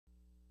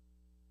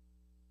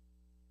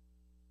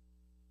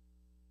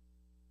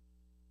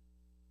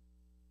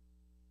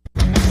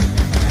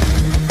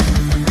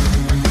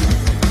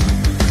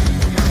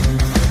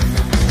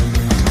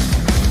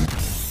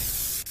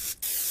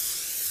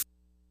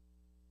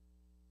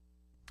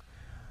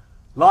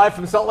Live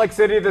from Salt Lake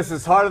City, this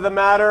is Heart of the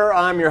Matter.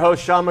 I'm your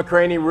host, Shawn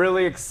McCraney.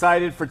 Really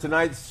excited for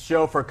tonight's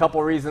show for a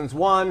couple reasons.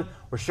 One,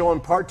 we're showing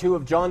part 2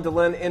 of John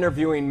Dehlin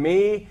interviewing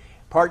me.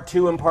 Part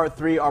 2 and part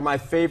 3 are my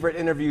favorite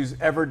interviews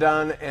ever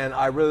done, and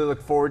I really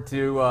look forward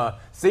to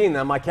seeing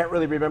them. I can't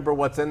really remember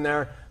what's in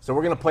there, so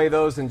we're going to play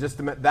those in just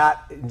a minute,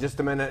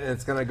 and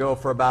it's going to go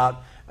for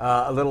about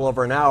a little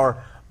over an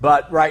hour.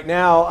 But right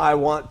now, I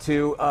want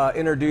to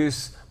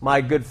introduce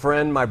my good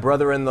friend, my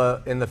brother in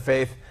the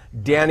faith,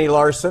 Danny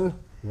Larson.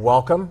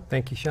 Welcome.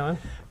 Thank you, Shawn.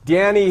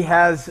 Danny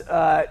has he's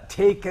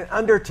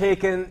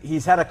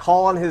had a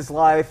call on his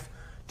life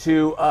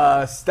to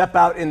step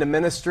out into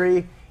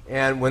ministry,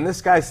 and when this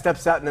guy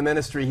steps out into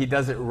ministry, he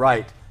does it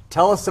right.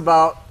 Tell us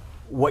about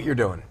what you're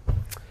doing.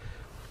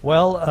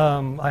 Well,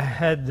 I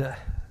had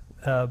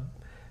an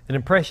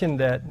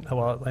impression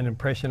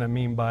I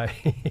mean by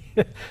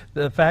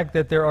the fact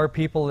that there are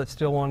people that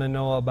still want to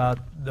know about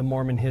the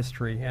Mormon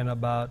history and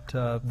about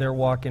their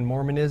walk in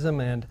Mormonism,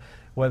 and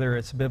whether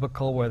it's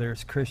biblical, whether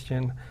it's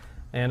Christian.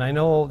 And I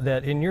know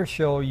that in your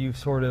show you've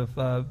sort of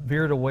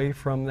veered away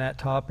from that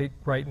topic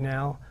right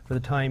now for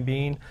the time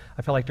being.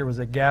 I felt like there was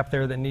a gap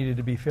there that needed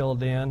to be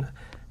filled in.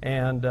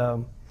 And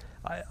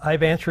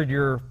I've answered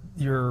your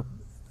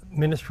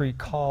ministry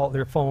call,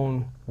 their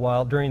phone,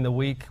 while during the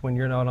week when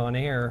you're not on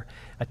air.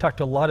 I talked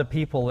to a lot of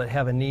people that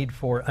have a need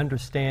for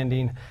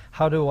understanding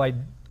how do I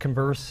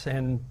converse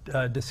and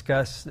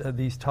discuss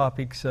these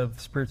topics of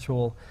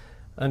spiritual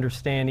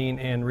understanding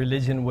and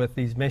religion with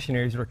these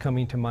missionaries that are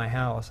coming to my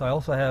house. I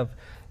also have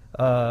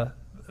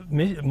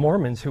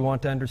Mormons who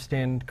want to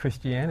understand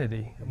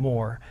Christianity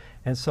more.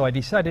 And so I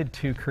decided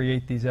to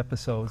create these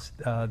episodes.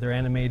 They're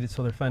animated,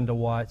 so they're fun to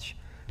watch,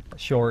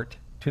 short,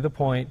 to the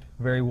point,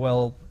 very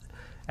well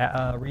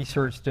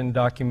researched and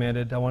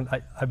documented.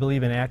 I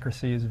believe in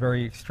accuracy is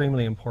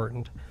extremely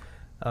important.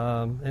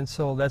 And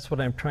so that's what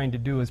I'm trying to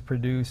do, is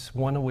produce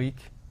one a week.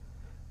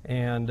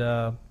 And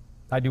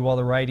I do all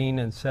the writing,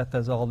 and Seth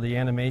does all the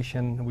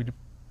animation. We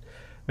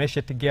mesh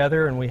it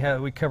together, and we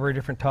cover a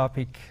different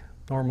topic.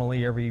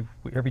 Normally, every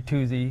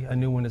Tuesday, a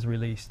new one is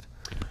released.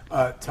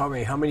 Tell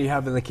me, how many you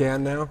have in the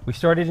can now? We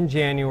started in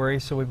January,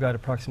 so we've got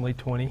approximately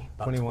 20,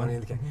 About 21. 20 in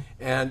the can.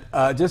 And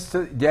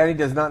Danny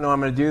does not know I'm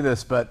going to do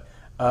this, but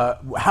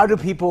how do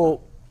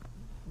people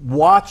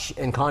watch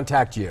and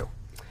contact you?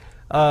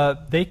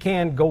 They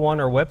can go on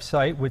our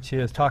website, which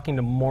is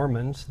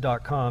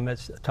talkingtomormons.com.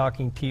 That's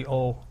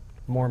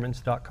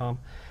Mormons.com.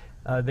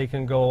 They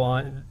can go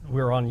on.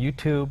 We're on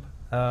YouTube,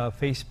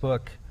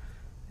 Facebook,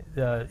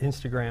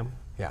 Instagram.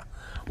 Yeah.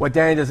 What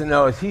Danny doesn't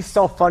know is he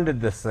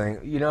self-funded this thing.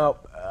 You know,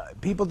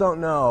 people don't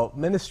know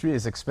ministry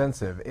is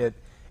expensive.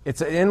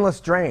 It's an endless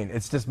drain.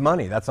 It's just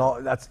money. That's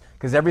all. That's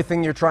because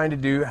everything you're trying to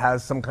do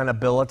has some kind of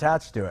bill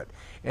attached to it.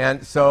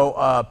 And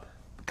so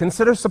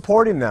consider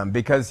supporting them,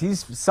 because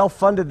he's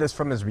self-funded this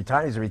from his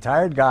retire. He's a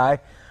retired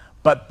guy,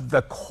 but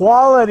the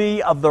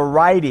quality of the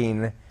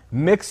writing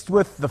mixed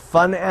with the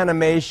fun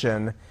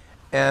animation,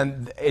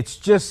 and it's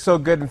just so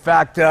good. In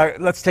fact,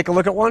 let's take a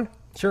look at one.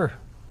 Sure.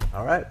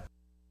 All right.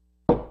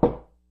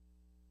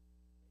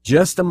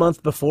 Just a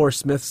month before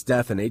Smith's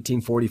death in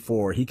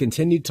 1844, he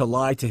continued to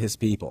lie to his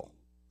people.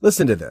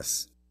 Listen to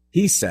this.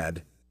 He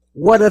said,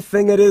 "What a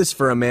thing it is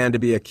for a man to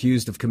be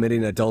accused of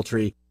committing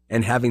adultery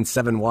and having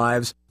 7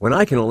 wives when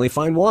I can only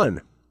find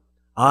one.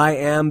 I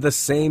am the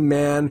same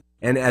man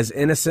and as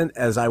innocent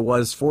as I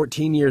was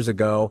 14 years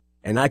ago,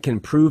 and I can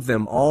prove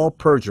them all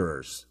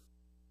perjurers."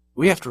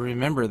 We have to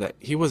remember that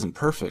he wasn't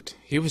perfect.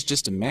 He was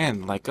just a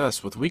man like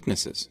us with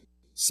weaknesses.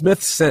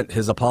 Smith sent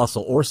his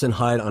apostle Orson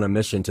Hyde on a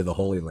mission to the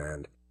Holy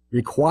Land,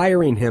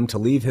 requiring him to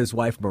leave his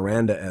wife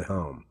Miranda at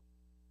home.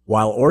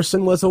 While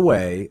Orson was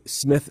away,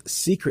 Smith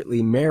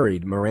secretly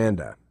married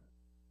Miranda.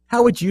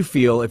 How would you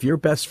feel if your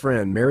best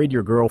friend married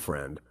your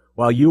girlfriend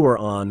while you were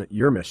on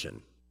your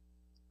mission?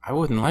 I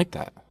wouldn't like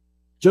that.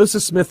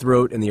 Joseph Smith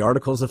wrote in the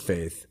Articles of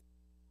Faith,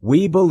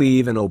 "We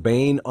believe in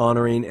obeying,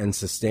 honoring, and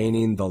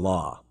sustaining the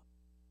law."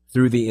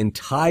 Through the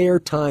entire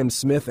time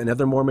Smith and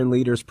other Mormon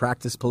leaders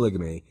practiced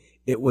polygamy,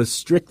 it was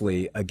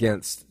strictly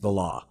against the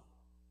law.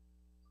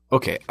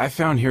 Okay, I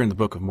found here in the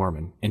Book of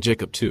Mormon, and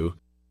Jacob too,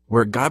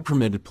 where God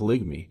permitted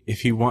polygamy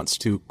if he wants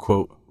to,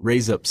 quote,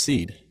 raise up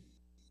seed.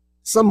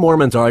 Some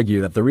Mormons argue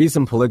that the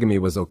reason polygamy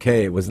was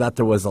okay was that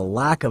there was a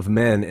lack of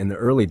men in the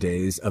early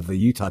days of the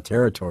Utah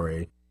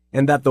Territory,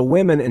 and that the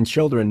women and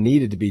children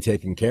needed to be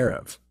taken care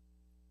of.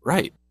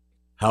 Right.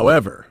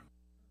 However,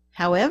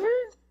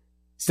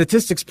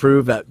 Statistics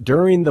prove that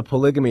during the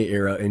polygamy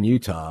era in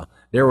Utah,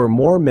 there were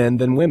more men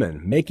than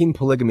women, making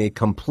polygamy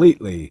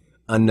completely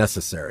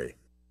unnecessary.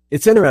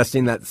 It's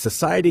interesting that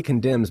society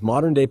condemns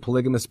modern-day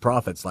polygamous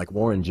prophets like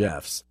Warren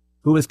Jeffs,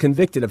 who was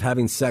convicted of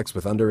having sex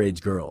with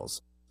underage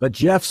girls. But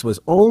Jeffs was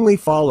only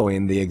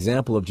following the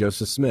example of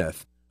Joseph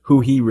Smith, who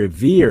he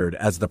revered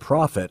as the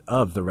prophet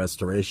of the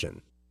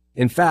Restoration.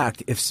 In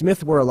fact, if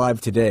Smith were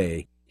alive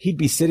today, he'd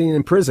be sitting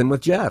in prison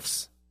with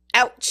Jeffs.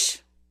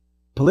 Ouch.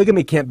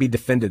 Polygamy can't be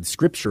defended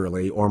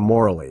scripturally or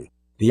morally.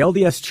 The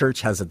LDS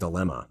Church has a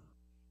dilemma.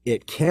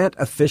 It can't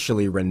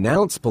officially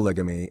renounce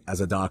polygamy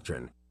as a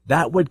doctrine,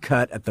 That would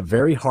cut at the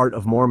very heart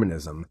of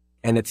Mormonism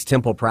and its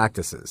temple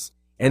practices,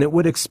 and it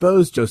would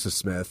expose Joseph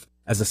Smith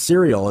as a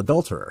serial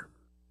adulterer.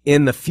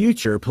 In the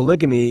future,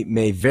 polygamy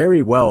may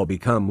very well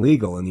become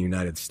legal in the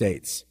United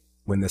States.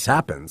 When this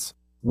happens,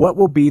 what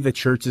will be the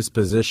church's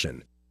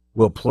position?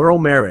 Will plural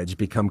marriage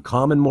become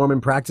common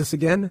Mormon practice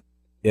again?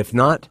 If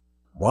not,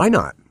 why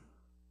not?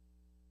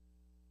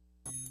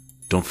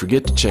 Don't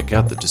forget to check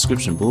out the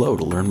description below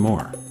to learn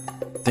more.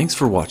 Thanks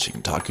for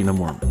watching Talking to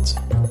Mormons.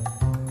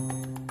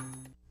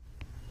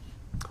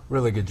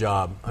 Really good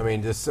job. I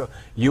mean, just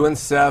you and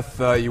Seth,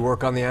 you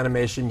work on the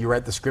animation, you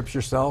write the scripts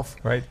yourself.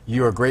 Right.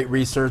 You're a great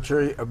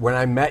researcher. When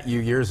I met you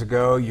years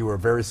ago, you were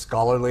very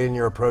scholarly in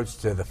your approach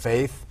to the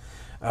faith.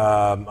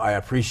 I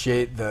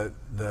appreciate the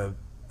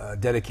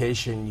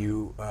dedication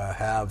you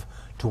have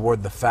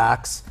toward the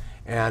facts,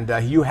 and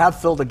you have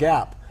filled a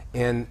gap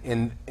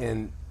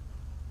in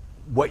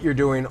what you're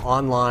doing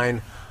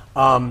online.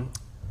 I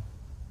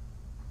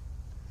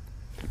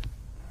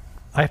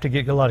have to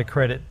give a lot of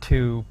credit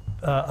to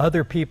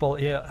other people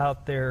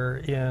out there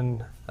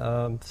in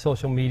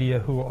social media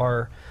who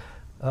are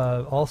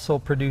also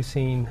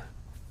producing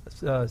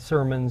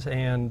sermons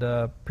and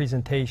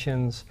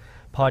presentations,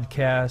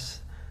 podcasts,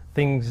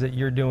 things that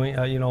you're doing,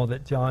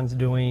 that John's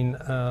doing,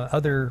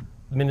 other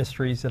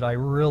ministries that I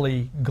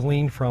really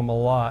glean from a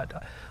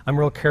lot. I'm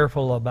real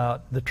careful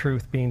about the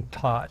truth being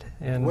taught.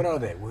 And what are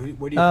they? What do you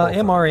pull from?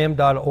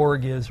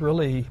 MRM.org is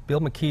really Bill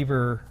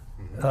McKeever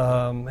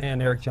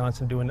and Eric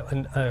Johnson doing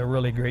a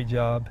really great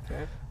job.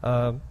 Okay.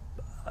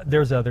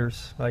 There's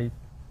others.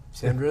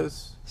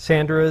 Sandra's,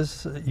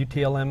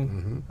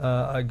 UTLM.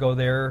 I go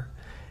there,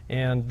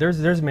 and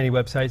there's many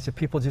websites that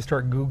people just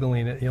start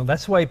Googling it.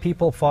 That's why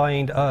people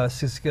find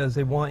us, is because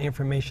they want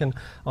information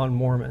on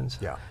Mormons.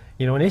 Yeah.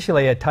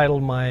 Initially I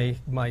titled my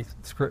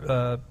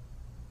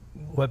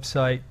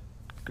website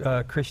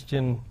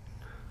Christian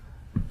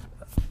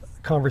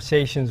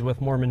Conversations with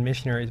Mormon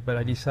Missionaries, but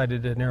I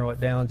decided to narrow it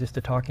down just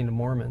to Talking to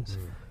Mormons.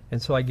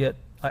 And so I got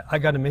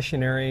a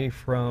missionary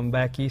from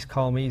back east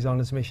call me. He's on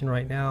his mission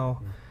right now.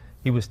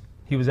 He was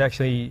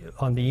actually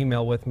on the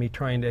email with me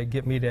trying to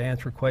get me to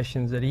answer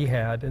questions that he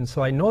had. And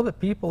so I know that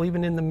people,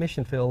 even in the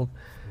mission field,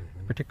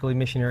 particularly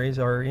missionaries,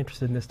 are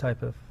interested in this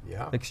type of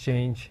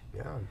exchange.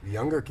 Yeah, the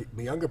younger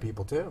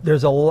people too.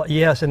 There's a lot,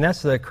 yes, and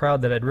that's the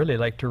crowd that I'd really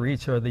like to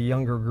reach, are the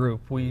younger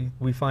group. We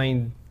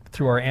find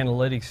through our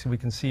analytics we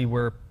can see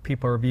where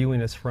people are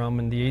viewing us from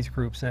and the age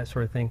groups and that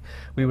sort of thing.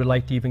 We would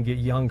like to even get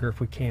younger if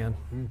we can.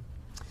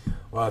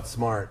 Well, that's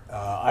smart.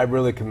 I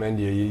really commend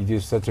you. You do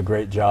such a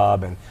great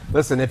job. And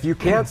listen, if you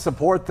can't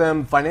support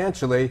them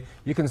financially,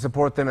 you can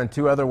support them in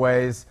two other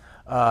ways,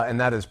 and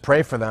that is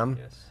pray for them.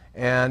 Yes.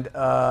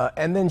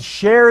 And then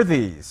share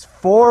these,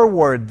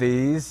 forward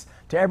these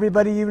to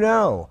everybody you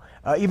know.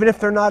 Even if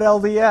they're not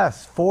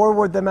LDS,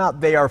 forward them out.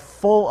 They are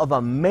full of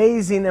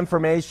amazing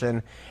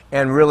information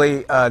and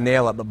really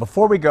nail it. But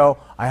before we go,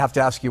 I have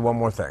to ask you one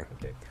more thing.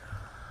 Okay.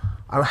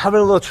 I'm having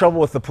a little trouble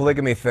with the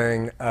polygamy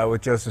thing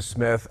with Joseph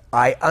Smith.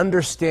 I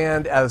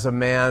understand as a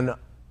man,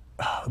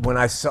 when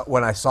I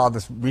saw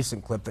this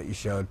recent clip that you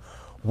showed,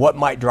 what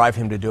might drive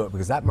him to do it,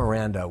 because that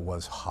Miranda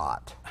was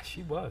hot.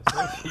 She was.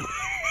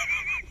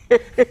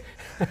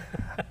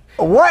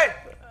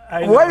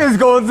 What is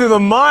going through the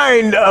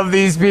mind of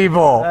these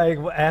people? I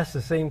asked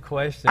the same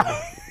question.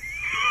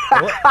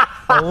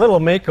 A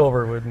little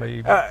makeover would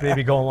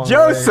maybe go along.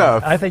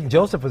 Joseph! I think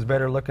Joseph was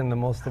better looking than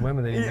most of the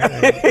women that he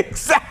married.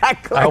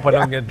 Exactly. I hope I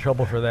don't get in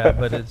trouble for that,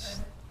 but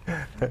it's...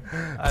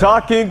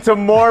 Talking to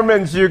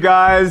Mormons, you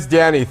guys.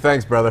 Danny,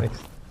 thanks, brother.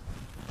 Thanks.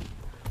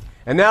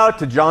 And now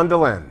to John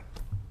Dehlin.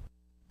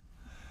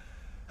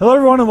 Hello,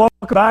 everyone, and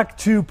welcome back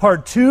to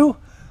part 2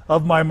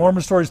 of my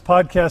Mormon Stories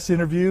podcast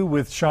interview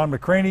with Shawn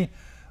McCraney.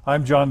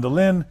 I'm John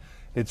Dehlin.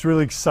 It's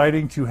really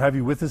exciting to have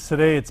you with us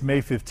today. It's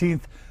May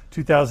 15th,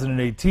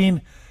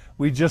 2018.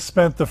 We just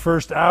spent the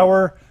first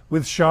hour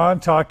with Shawn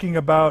talking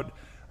about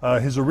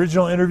his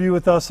original interview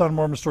with us on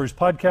Mormon Stories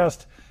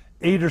podcast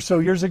 8 or so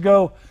years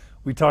ago.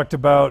 We talked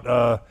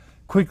about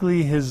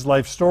quickly his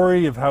life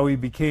story of how he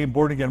became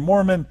born-again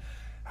Mormon,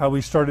 how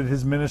he started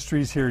his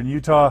ministries here in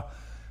Utah,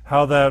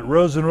 how that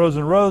rose and rose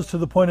and rose to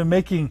the point of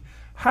making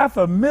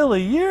 $500,000 a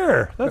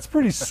year. That's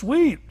pretty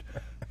sweet.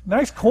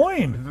 Nice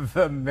coin.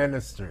 The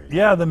ministry.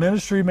 Yeah, the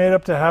ministry made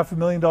up to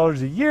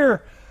 $500,000 a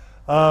year.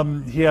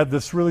 He had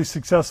this really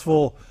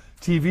successful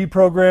TV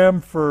program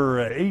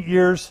for 8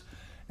 years,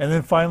 and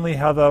then finally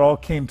how that all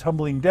came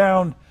tumbling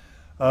down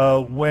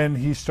when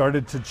he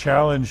started to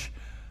challenge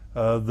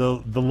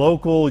the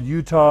local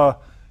Utah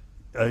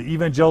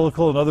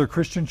evangelical and other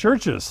Christian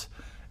churches,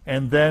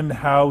 and then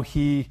how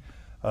he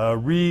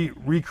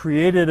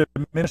recreated a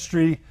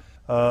ministry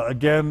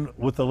again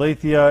with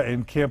Aletheia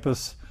and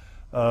Campus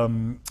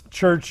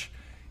Church.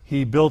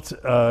 He built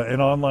an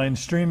online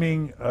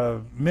streaming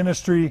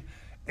ministry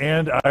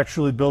and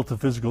actually built a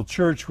physical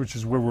church, which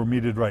is where we're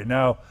meeted right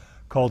now,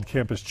 called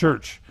Campus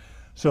Church.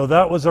 So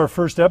that was our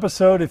first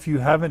episode. If you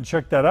haven't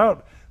checked that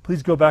out,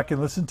 please go back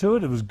and listen to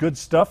it. It was good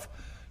stuff.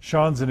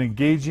 Shawn's an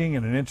engaging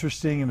and an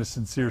interesting and a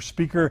sincere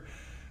speaker.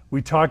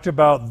 We talked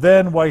about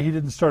then why he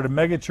didn't start a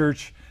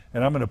megachurch,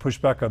 and I'm going to push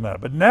back on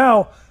that. But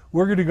now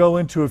we're going to go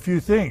into a few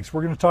things.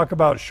 We're going to talk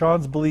about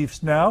Shawn's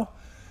beliefs now,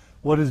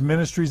 what his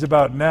ministry is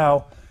about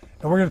now,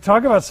 and we're going to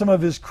talk about some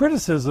of his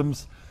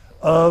criticisms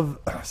of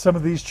some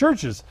of these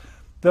churches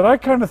that I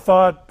kind of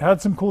thought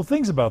had some cool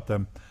things about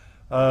them.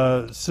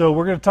 So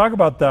we're going to talk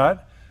about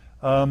that,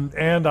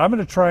 and I'm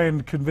going to try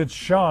and convince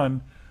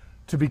Shawn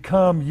to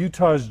become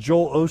Utah's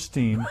Joel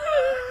Osteen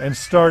and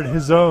start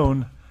his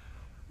own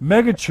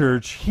mega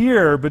church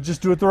here, but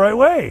just do it the right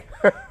way.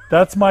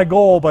 That's my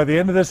goal. By the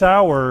end of this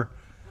hour,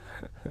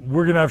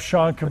 we're going to have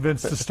Shawn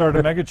convinced to start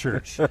a mega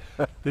church,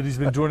 that he's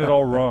been doing it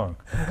all wrong.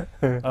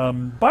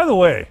 By the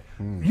way,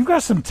 you've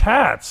got some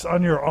tats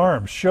on your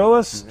arm. Show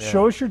us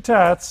your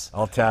tats.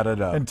 I'll tat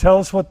it up. And tell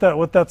us what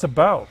that's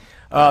about.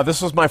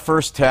 This was my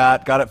first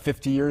tat. Got it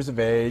 50 years of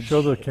age.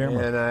 Show the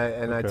camera.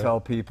 And I tell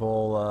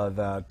people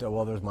that,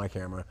 well, there's my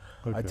camera.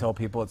 Okay. I tell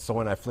people it's so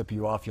when I flip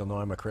you off, you'll know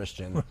I'm a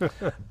Christian.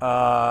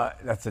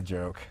 That's a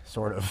joke,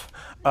 sort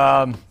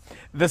of.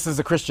 This is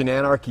a Christian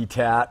anarchy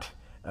tat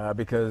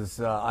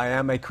because I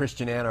am a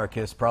Christian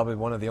anarchist, probably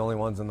one of the only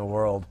ones in the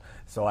world,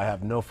 so I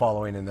have no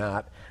following in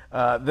that.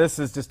 This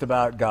is just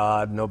about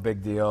God, no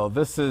big deal.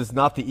 This is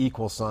not the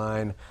equal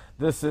sign.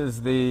 This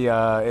is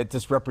it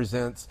just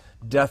represents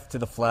death to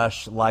the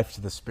flesh, life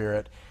to the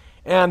spirit.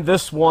 And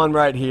this one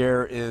right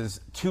here is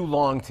too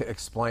long to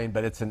explain,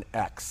 but it's an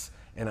X,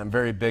 and I'm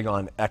very big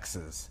on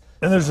X's.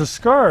 And there's a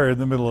scar in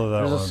the middle of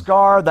that one. There's a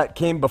scar that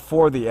came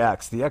before the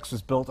X. The X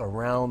was built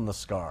around the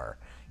scar,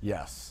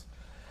 yes.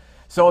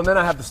 So, and then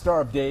I have the Star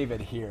of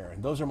David here,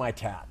 and those are my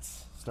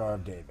tats. Star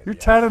of David. You're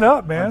tatted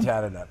up, man. I'm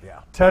tatted up,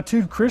 yeah.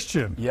 Tattooed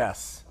Christian.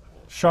 Yes.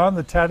 Shawn,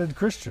 the tatted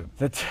Christian.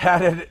 The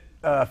tatted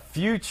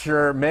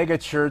future mega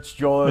church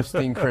Joel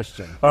Osteen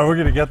Christian. All right, we're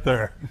going to get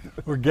there.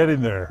 We're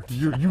getting there.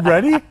 You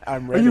ready?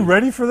 I'm ready. Are you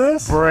ready for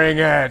this? Bring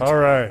it. All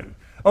right.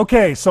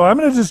 Okay, so I'm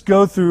going to just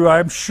go through.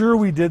 I'm sure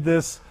we did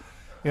this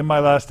in my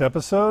last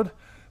episode,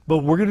 but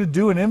we're going to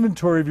do an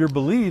inventory of your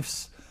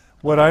beliefs,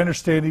 what I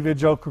understand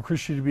evangelical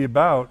Christianity to be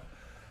about,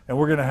 and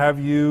we're going to have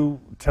you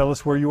tell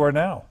us where you are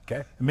now.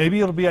 Okay.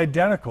 Maybe it'll be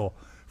identical.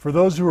 For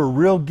those who are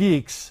real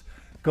geeks,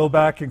 go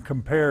back and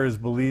compare his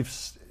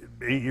beliefs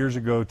 8 years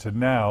ago to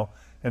now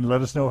and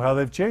let us know how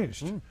they've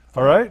changed.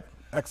 All right?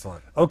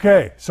 Excellent.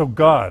 Okay, so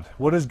God.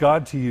 What is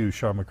God to you,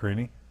 Shawn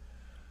McCraney?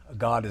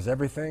 God is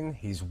everything.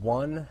 He's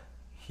one.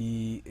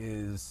 He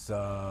is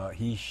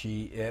he,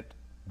 she, it,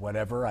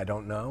 whatever. I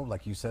don't know.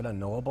 Like you said,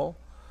 unknowable.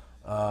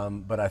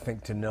 But I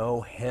think to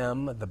know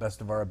him, the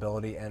best of our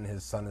ability, and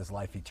his son is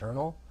life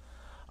eternal.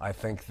 I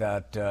think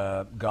that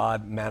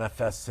God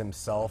manifests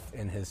himself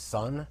in his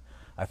son.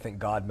 I think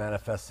God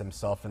manifests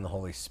himself in the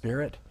Holy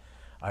Spirit.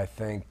 I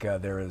think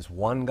there is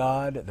one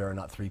God. There are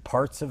not three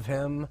parts of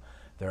him.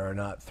 There are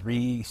not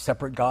three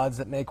separate gods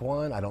that make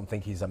one. I don't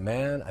think he's a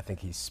man. I think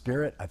he's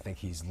spirit. I think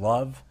he's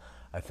love.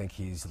 I think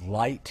he's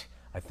light.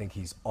 I think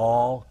he's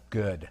all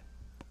good.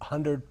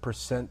 100%,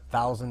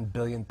 1,000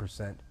 billion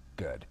 %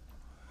 good.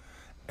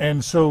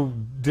 And so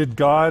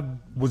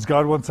was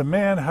God once a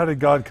man? How did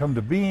God come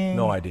to being?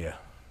 No idea.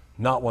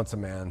 Not once a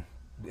man.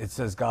 It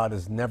says God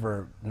is not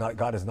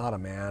a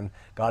man.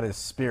 God is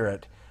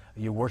spirit.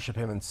 You worship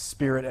him in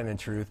spirit and in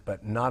truth,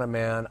 but not a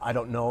man. I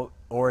don't know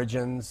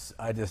origins.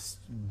 I just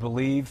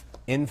believe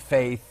in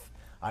faith.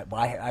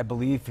 I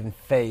believe in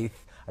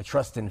faith. I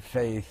trust in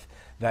faith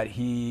that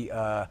he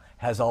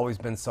has always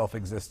been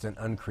self-existent,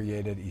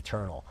 uncreated,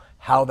 eternal.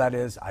 How that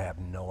is, I have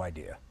no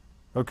idea.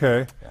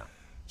 Okay. Yeah.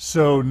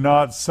 So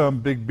not some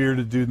big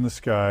bearded dude in the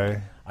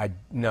sky.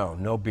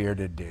 No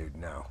bearded dude,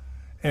 no.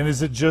 And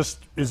is it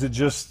just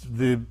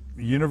the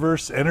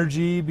universe,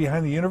 energy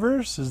behind the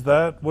universe? Is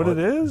that what it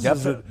is?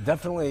 Is it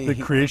definitely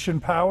the creation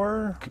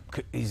power?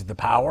 He's the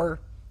power.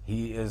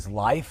 He is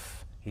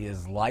life. He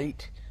is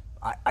light.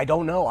 I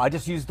don't know. I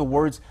just use the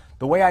words.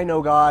 The way I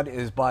know God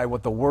is by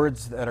what the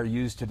words that are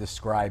used to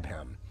describe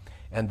him.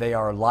 And they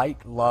are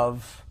light,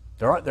 love.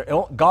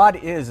 God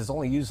is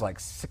only used like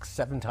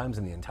 6-7 times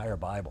in the entire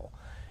Bible.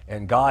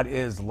 And God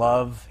is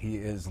love. He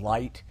is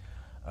light.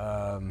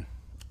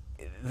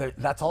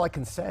 That's all I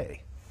can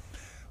say.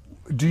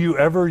 Do you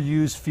ever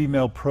use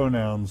female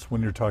pronouns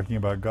when you're talking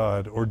about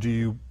God, or do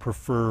you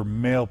prefer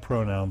male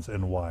pronouns,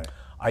 and why?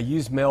 I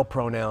use male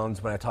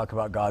pronouns when I talk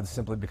about God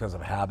simply because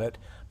of habit,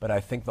 but I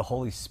think the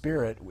Holy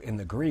Spirit in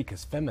the Greek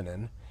is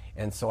feminine,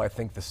 and so I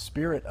think the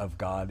Spirit of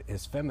God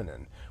is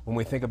feminine. When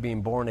we think of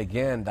being born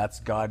again, that's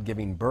God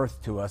giving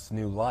birth to us,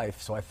 new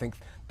life, so I think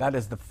that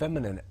is the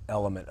feminine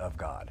element of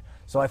God.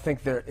 So I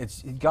think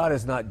God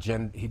is not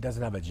he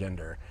doesn't have a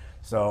gender,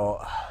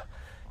 so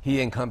he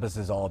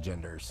encompasses all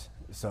genders.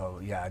 So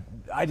yeah,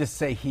 I just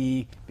say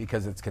he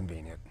because it's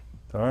convenient.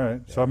 All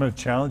right, so I'm going to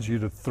challenge you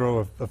to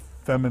throw a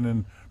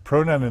feminine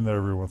pronoun in there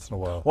every once in a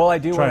while. Well, I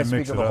do when I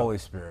speak of the Holy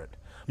Spirit.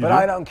 But do?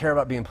 I don't care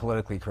about being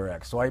politically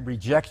correct, so I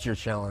reject your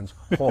challenge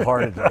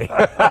wholeheartedly.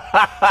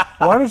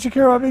 Why don't you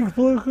care about being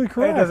politically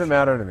correct? It doesn't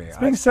matter to me. It's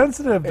being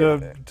sensitive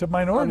to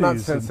minorities. I'm not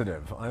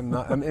sensitive.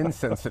 I'm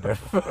insensitive.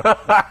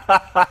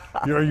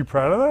 Are you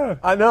proud of that?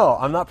 I know.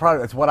 I'm not proud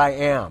of it. It's what I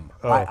am.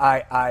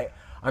 Oh.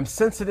 I'm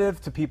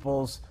sensitive to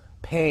people's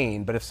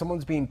pain, but if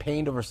someone's being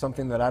pained over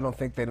something that I don't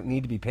think they don't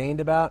need to be pained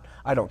about,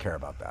 I don't care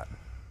about that.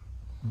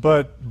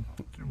 But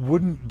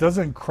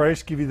doesn't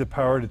Christ give you the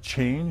power to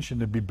change and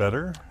to be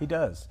better? He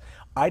does.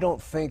 I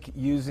don't think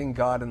using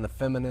God in the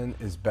feminine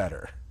is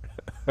better.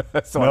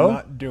 So No? I'm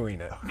not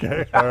doing it.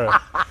 Okay, all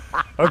right.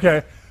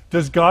 Okay.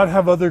 Does God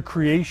have other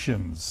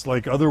creations,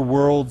 like other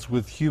worlds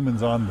with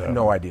humans on them?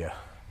 No idea.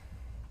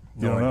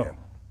 You don't know.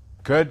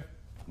 Could.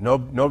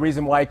 No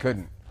reason why he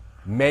couldn't.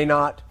 May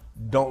not.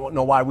 Don't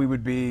know why we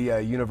would be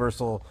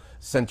universal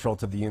central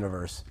to the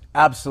universe.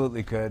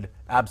 Absolutely could.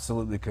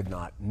 Absolutely could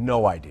not.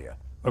 No idea.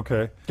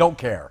 Okay. Don't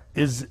care.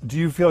 Do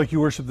you feel like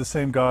you worship the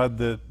same God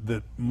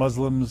that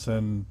Muslims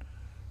and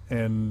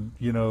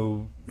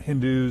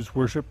Hindus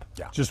worship?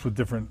 Yeah. Just with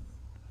different.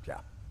 Yeah.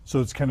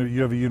 So it's kind of,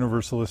 you have a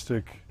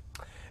universalistic.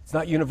 It's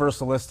not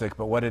universalistic,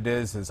 but what it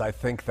is I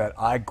think that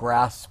I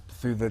grasp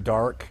through the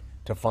dark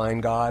to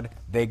find God.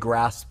 They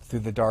grasp through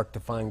the dark to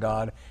find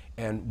God.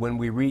 And when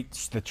we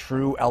reach the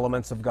true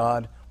elements of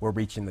God, we're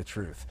reaching the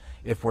truth.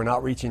 If we're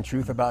not reaching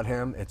truth about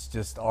him, it's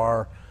just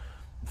our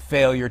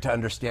failure to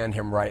understand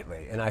him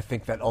rightly. And I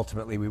think that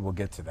ultimately we will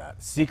get to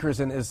that.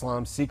 Seekers in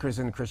Islam, seekers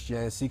in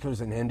Christianity,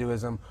 seekers in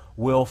Hinduism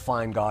will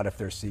find God if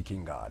they're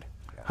seeking God.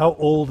 Yeah. How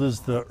old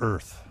is the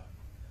earth?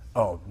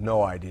 Oh,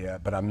 no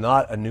idea. But I'm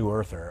not a new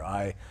earther.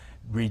 I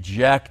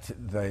reject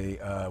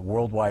the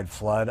worldwide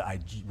flood. I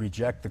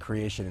reject the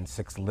creation in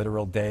 6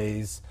 literal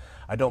days.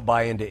 I don't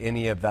buy into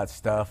any of that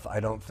stuff.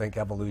 I don't think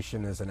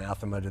evolution is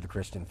anathema to the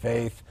Christian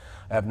faith.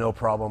 I have no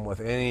problem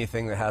with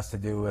anything that has to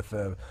do with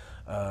the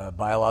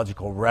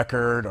biological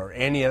record or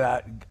any of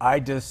that. I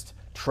just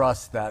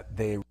trust that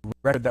the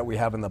record that we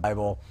have in the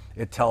Bible,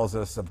 it tells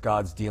us of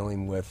God's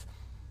dealing with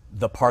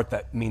the part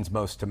that means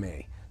most to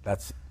me.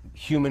 That's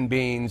human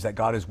beings that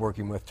God is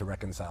working with to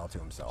reconcile to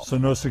himself. So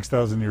no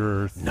 6,000-year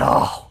earth?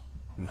 No.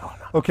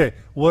 Okay,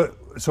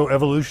 so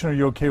evolution, are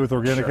you okay with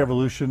organic Sure.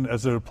 evolution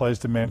as it applies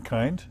to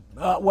mankind?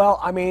 Well,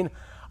 I mean,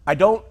 I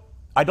don't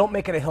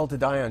make it a hill to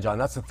die on, John.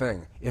 That's the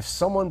thing. If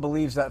someone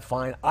believes that,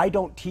 fine. I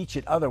don't teach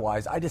it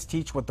otherwise. I just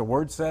teach what the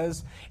Word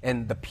says,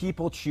 and the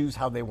people choose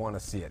how they want to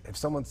see it. If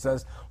someone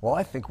says, well,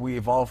 I think we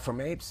evolved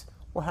from apes,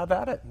 well, have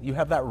at it. You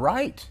have that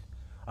right.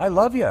 I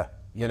love you,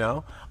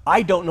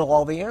 I don't know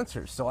all the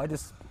answers, so I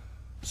just...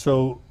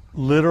 So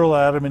literal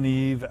Adam and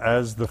Eve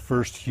as the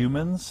first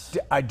humans?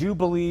 I do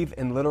believe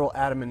in literal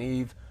Adam and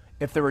Eve.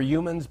 If there were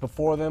humans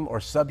before them, or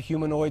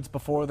subhumanoids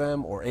before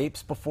them, or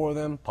apes before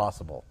them,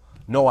 possible.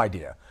 No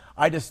idea.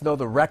 I just know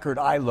the record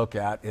I look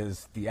at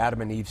is the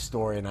Adam and Eve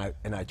story,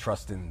 and I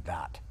trust in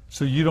that.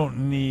 So you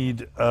don't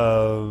need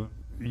Adam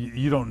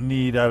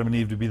and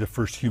Eve to be the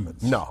first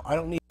humans? No, I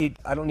don't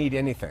need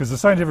anything. Because the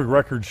scientific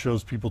record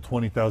shows people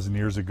 20,000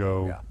 years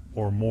ago Yeah.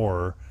 or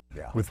more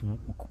Yeah. with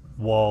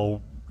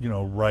wall,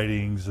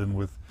 writings and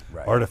with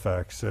Right.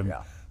 artifacts, and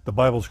Yeah. the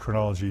Bible's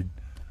chronology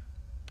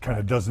kind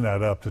of doesn't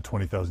add up to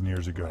 20,000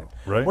 years ago,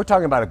 right? We're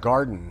talking about a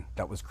garden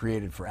that was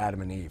created for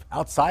Adam and Eve.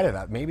 Outside of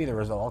that, maybe there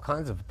was all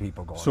kinds of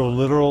people going So a on.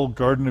 literal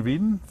Garden of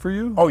Eden for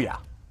you? Oh, yeah.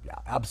 Yeah,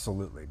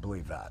 absolutely.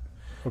 Believe that.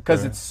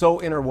 Because Okay. it's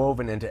so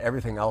interwoven into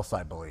everything else,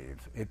 I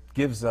believe. It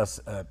gives us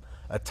a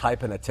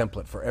type and a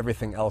template for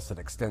everything else that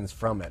extends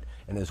from it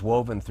and is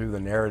woven through the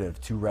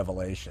narrative to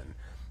Revelation.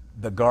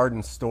 The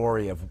garden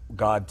story of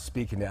God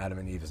speaking to Adam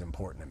and Eve is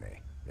important to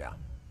me. Yeah.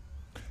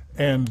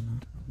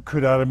 And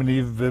could Adam and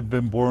Eve have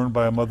been born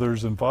by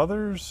mothers and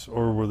fathers,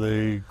 or were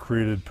they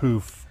created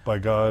poof by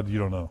God? You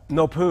don't know.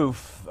 No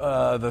poof.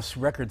 This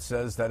record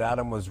says that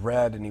Adam was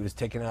red and he was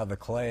taken out of the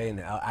clay and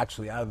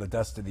actually out of the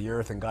dust of the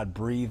earth, and God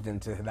breathed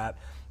into that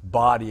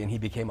body and he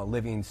became a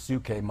living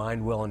suke,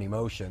 mind, will, and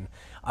emotion.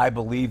 I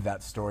believe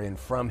that story, and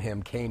from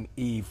him came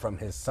Eve from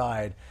his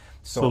side.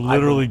 So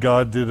literally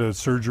God did a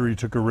surgery,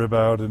 took a rib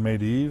out and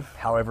made Eve?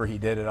 However he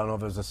did it, I don't know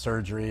if it was a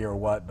surgery or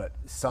what, but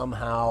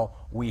somehow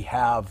we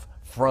have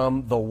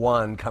from the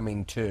one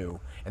coming two,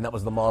 and that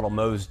was the model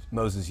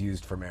Moses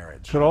used for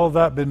marriage. Could all of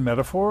that been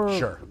metaphor?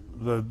 Sure.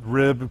 The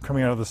rib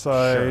coming out of the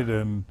side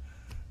and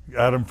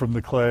Adam from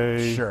the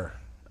clay? Sure.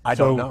 I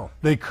don't know.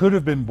 They could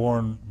have been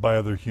born by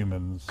other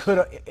humans.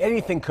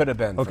 Anything could have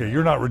been. Okay,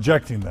 you're not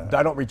rejecting that.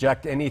 I don't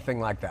reject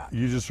anything like that.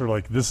 You just are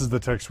like, this is the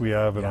text we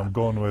have, and Yeah. I'm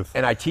going with.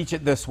 And I teach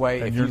it this way.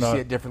 And If you're you not- see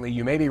it differently,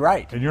 you may be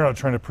right. And you're not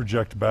trying to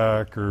project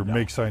back or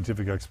make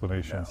scientific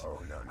explanations. No.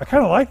 I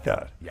kind of like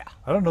that. Yeah.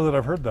 I don't know that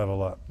I've heard that a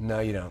lot.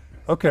 No, you don't.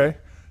 Okay,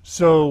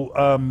 so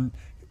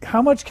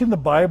how much can the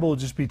Bible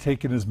just be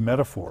taken as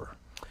metaphor,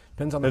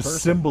 Depends on the as person.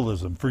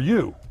 symbolism for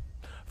you?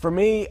 For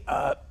me,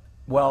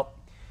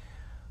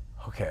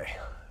 okay.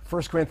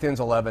 1 Corinthians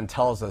 11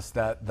 tells us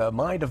that the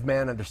mind of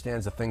man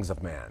understands the things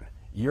of man.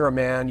 You're a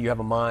man, you have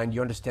a mind,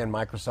 you understand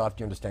Microsoft,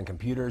 you understand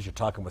computers, you're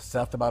talking with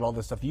Seth about all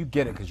this stuff. You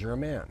get it because you're a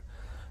man.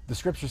 the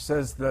scripture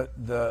says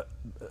that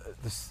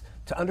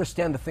to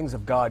understand the things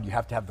of God, you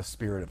have to have the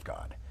Spirit of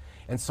God.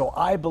 And so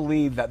I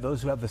believe that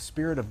those who have the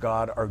Spirit of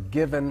God are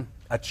given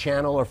a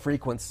channel or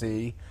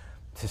frequency,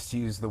 to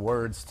use the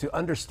words, to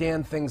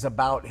understand things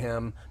about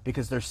him,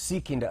 because they're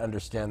seeking to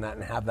understand that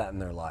and have that in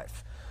their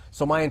life.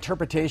 So my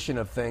interpretation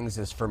of things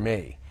is for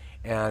me,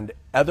 and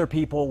other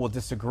people will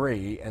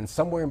disagree, and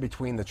somewhere in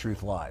between the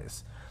truth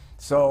lies.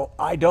 So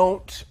I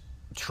don't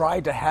try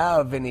to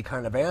have any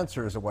kind of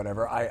answers or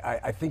whatever.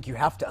 I think you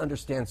have to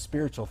understand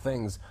spiritual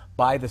things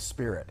by the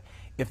Spirit.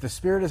 If the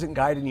Spirit isn't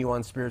guiding you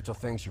on spiritual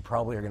things, you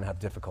probably are going to have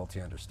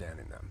difficulty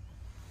understanding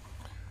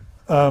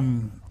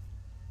them.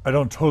 I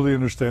don't totally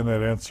understand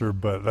that answer,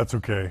 but that's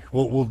okay.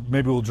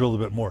 Maybe we'll drill a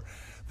bit more.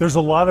 There's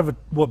a lot of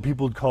what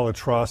people would call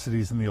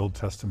atrocities in the Old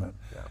Testament.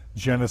 Yeah.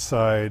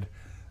 Genocide,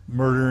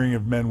 murdering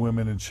of men,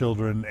 women, and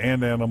children,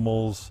 and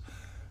animals,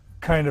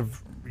 kind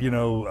of,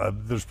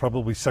 there's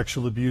probably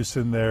sexual abuse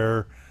in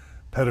there,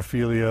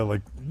 pedophilia,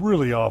 like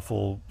really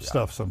awful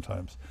stuff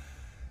sometimes.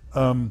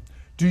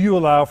 Do you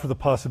allow for the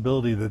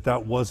possibility that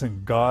that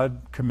wasn't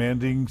God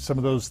commanding some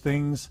of those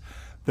things,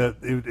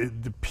 that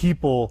the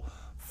people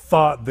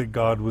thought that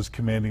God was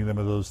commanding them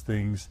of those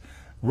things,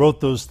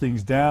 wrote those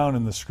things down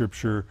in the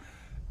scripture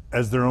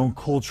as their own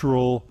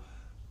cultural,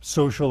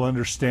 social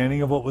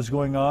understanding of what was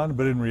going on,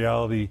 but in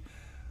reality,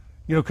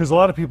 because a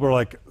lot of people are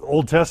like,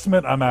 Old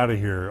Testament, I'm out of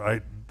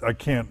here. I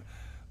can't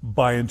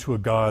buy into a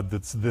God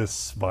that's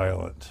this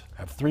violent. I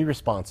have 3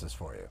 responses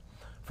for you.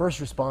 First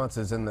response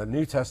is, in the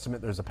New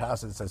Testament, there's a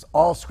passage that says,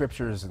 all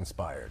scripture is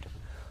inspired.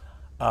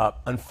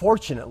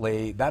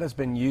 Unfortunately, that has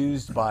been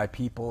used by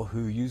people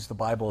who use the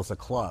Bible as a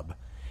club.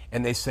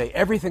 And they say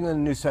everything in the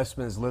New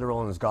Testament is literal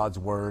and is God's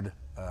word,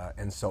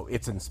 and so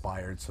it's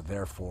inspired, so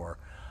therefore.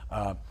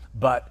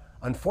 But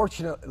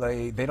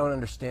unfortunately, they don't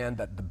understand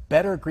that the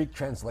better Greek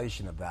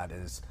translation of that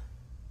is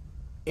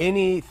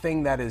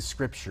anything that is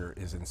scripture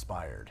is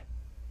inspired.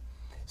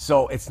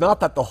 So it's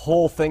not that the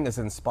whole thing is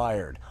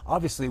inspired.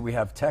 Obviously, we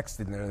have text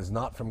in there that is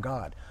not from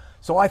God.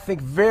 So I think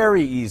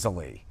very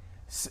easily,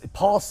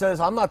 Paul says,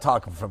 I'm not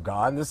talking from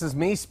God, and this is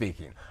me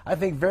speaking. I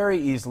think very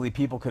easily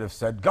people could have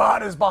said,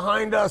 God is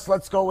behind us,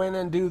 let's go in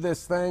and do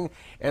this thing,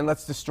 and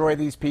let's destroy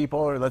these people,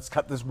 or let's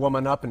cut this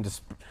woman up and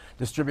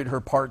distribute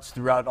her parts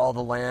throughout all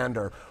the land,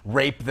 or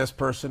rape this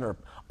person. Or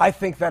I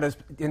think that is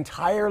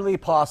entirely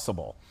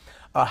possible.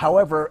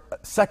 However,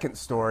 second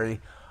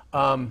story,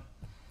 who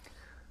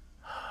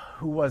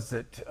was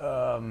it?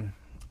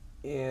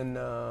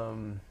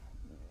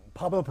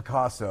 Pablo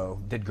Picasso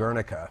did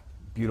Guernica,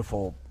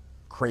 beautiful,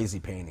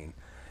 crazy painting.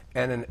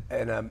 And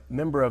a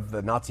member of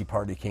the Nazi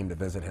party came to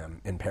visit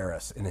him in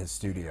Paris in his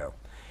studio.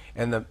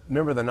 And the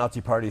member of the Nazi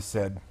party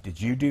said,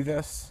 did you do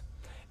this?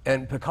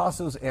 And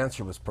Picasso's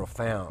answer was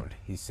profound.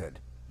 He said,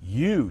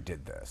 you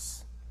did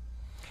this.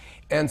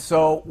 And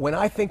so when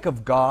I think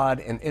of God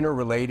and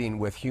interrelating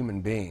with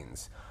human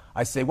beings,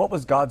 I say, what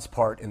was God's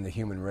part in the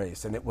human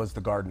race? And it was the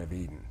Garden of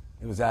Eden.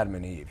 It was Adam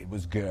and Eve. It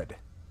was good.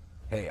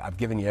 Hey, I've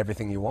given you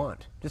everything you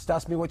want. Just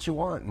ask me what you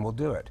want and we'll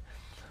do it.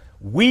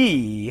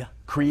 We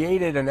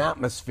created an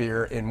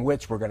atmosphere in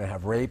which we're going to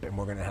have rape and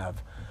we're going to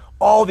have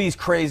all these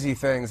crazy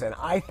things. And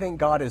I think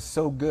God is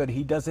so good,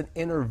 he doesn't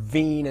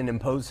intervene and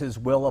impose his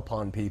will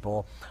upon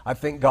people. I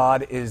think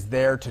God is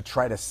there to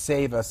try to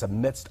save us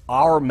amidst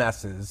our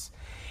messes.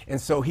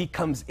 And so he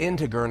comes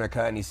into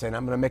Guernica and he's saying,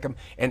 I'm going to make him.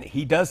 And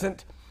he does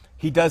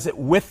it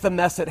with the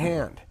mess at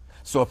hand.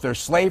 So if there's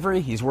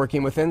slavery, he's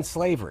working within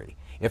slavery.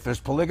 If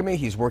there's polygamy,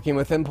 he's working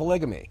within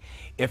polygamy.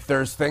 If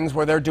there's things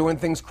where they're doing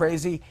things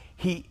crazy,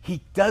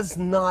 he does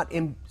not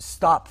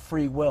stop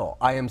free will.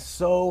 I am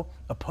so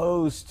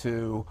opposed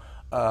to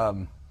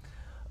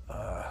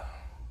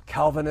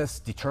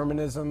Calvinist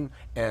determinism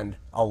and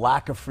a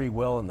lack of free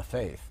will in the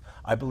faith.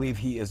 I believe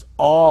he is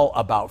all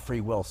about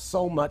free will,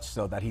 so much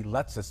so that he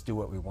lets us do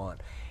what we want.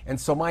 And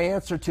so my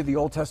answer to the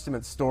Old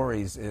Testament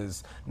stories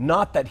is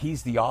not that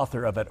he's the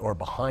author of it or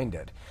behind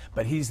it,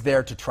 but he's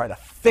there to try to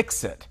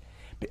fix it,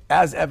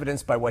 as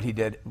evidenced by what he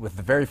did with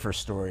the very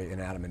first story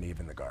in Adam and Eve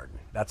in the garden.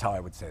 That's how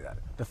I would say that.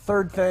 The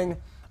third thing,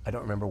 I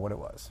don't remember what it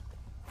was.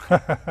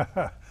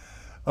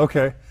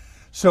 Okay.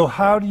 So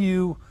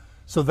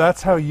so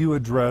that's how you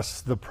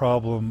address the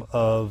problem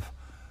of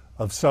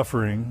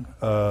suffering,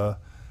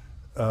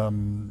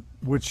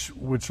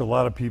 which a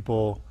lot of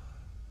people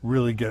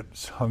really get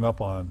hung up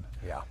on.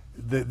 Yeah.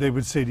 They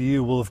would say to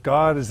you, well, if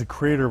God is the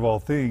creator of all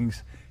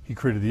things, he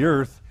created the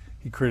earth,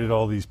 he created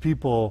all these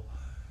people,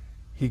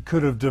 he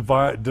could have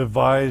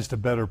devised a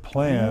better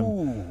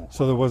plan.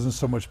 So there wasn't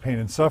so much pain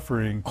and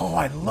suffering. Oh,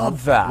 I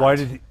love that. Why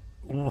did he?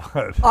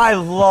 What? I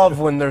love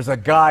when there's a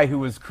guy who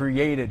was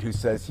created who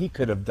says he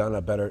could have done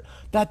a better.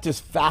 That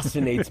just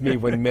fascinates me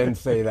when men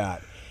say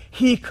that.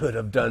 He could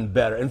have done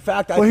better. In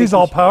fact, I think he's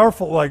all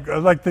powerful. Like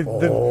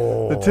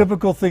the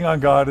typical thing on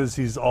God is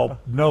he's all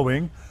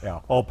knowing,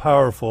 all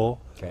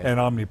powerful, and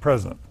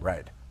omnipresent.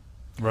 Right.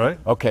 Right.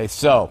 Okay.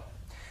 So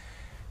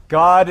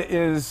God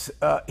is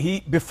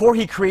before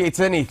he creates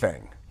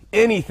anything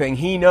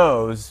he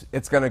knows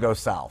it's going to go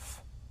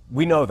south.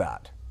 We know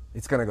that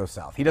it's going to go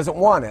south. He doesn't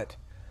want it,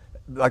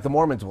 like the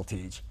Mormons will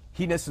teach.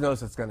 He just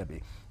knows it's going to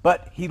be.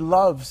 But he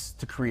loves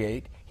to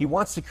create. He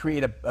wants to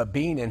create a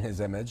being in his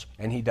image,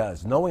 and he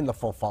does, knowing the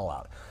full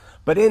fallout.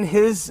 But in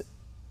his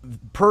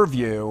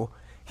purview,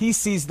 he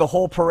sees the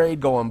whole parade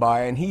going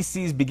by, and he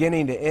sees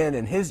beginning to end,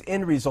 and his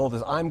end result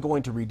is, I'm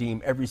going to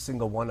redeem every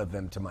single one of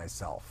them to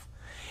myself.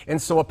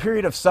 And so a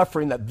period of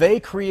suffering that they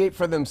create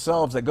for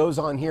themselves that goes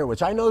on here,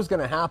 which I know is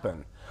going to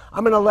happen,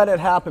 I'm going to let it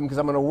happen because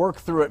I'm going to work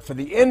through it for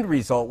the end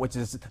result, which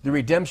is the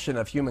redemption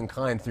of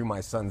humankind through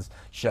my son's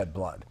shed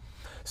blood.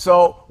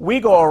 So we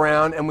go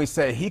around and we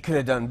say, he could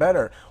have done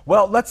better.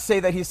 Well, let's say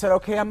that he said,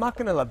 okay, I'm not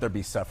going to let there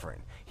be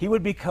suffering. He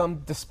would become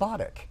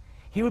despotic.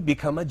 He would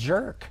become a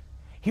jerk.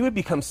 He would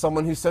become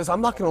someone who says, I'm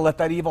not going to let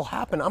that evil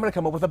happen. I'm going to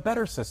come up with a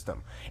better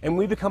system. And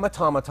we become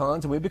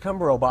automatons, and we become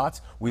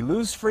robots. We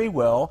lose free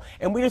will,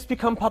 and we just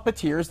become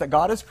puppeteers that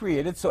God has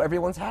created so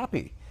everyone's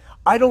happy.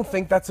 I don't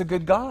think that's a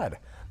good God.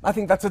 I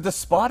think that's a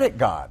despotic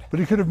God. But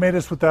he could have made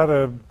us without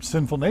a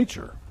sinful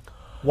nature.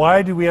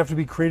 Why do we have to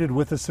be created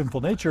with a sinful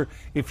nature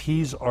if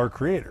he's our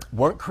creator?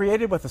 Weren't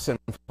created with a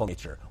sinful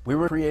nature. We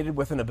were created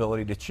with an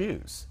ability to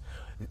choose.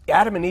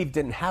 Adam and Eve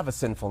didn't have a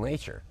sinful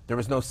nature. There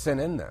was no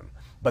sin in them.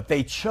 But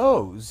they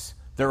chose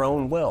their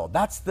own will.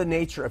 That's the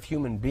nature of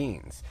human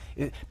beings.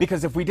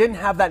 Because if we didn't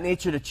have that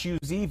nature to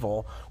choose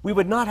evil, we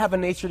would not have a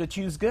nature to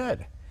choose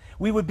good.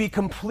 We would be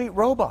complete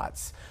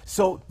robots.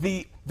 So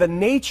the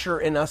nature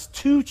in us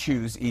to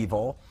choose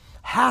evil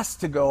has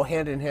to go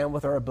hand in hand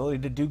with our ability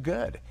to do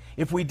good.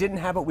 If we didn't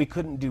have it, we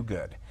couldn't do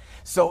good.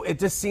 So it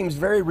just seems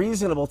very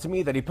reasonable to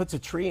me that he puts a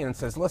tree in and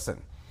says,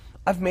 listen,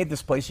 I've made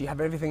this place. You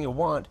have everything you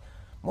want.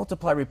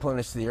 Multiply,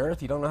 replenish the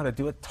earth. You don't know how to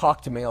do it.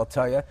 Talk to me, I'll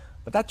tell you.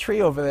 But that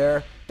tree over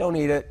there, don't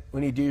eat it.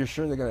 When you do, you're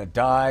sure they're going to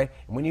die.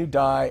 And when you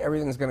die,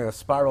 everything's going to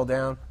spiral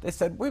down. They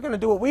said, we're going to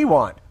do what we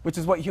want, which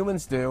is what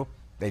humans do.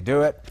 They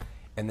do it.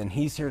 And then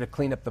he's here to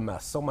clean up the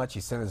mess so much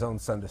he sent his own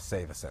son to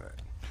save us in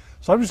it.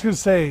 So I'm just going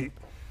to say,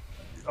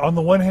 on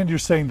the one hand, you're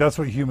saying that's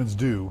what humans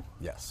do.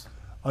 Yes.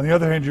 On the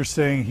other hand, you're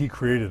saying he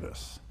created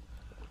us.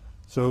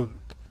 So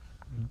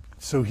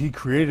he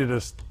created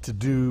us to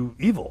do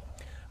evil.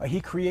 He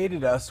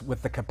created us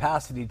with the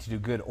capacity to do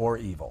good or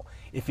evil.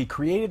 If he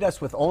created us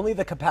with only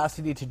the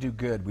capacity to do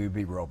good, we would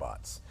be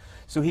robots.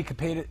 So he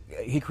created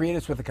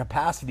us with the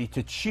capacity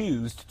to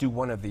choose to do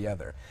one or the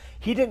other.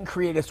 He didn't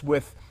create us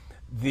with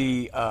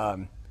the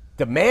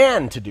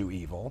demand to do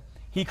evil.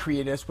 He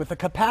created us with the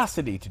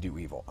capacity to do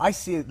evil. I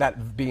see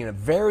that being a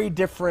very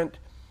different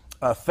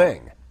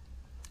thing.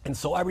 And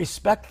so I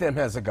respect them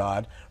as a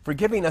God for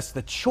giving us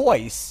the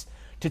choice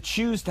to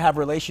choose to have a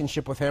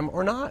relationship with him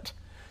or not,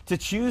 to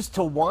choose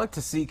to want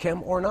to seek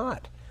him or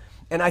not.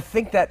 And I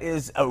think that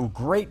is a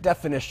great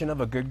definition of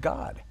a good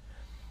God.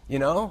 You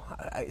know,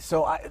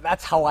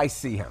 that's how I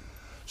see him.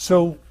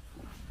 So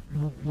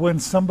when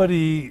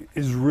somebody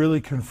is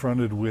really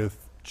confronted with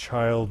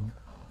child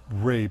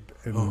rape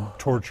and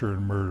torture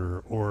and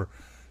murder, or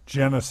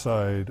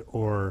genocide,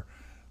 or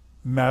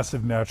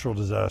massive natural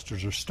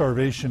disasters, or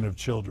starvation of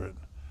children,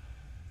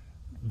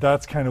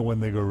 that's kind of when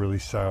they go really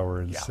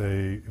sour and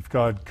say, if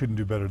God couldn't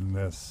do better than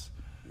this,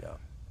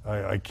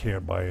 I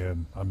can't buy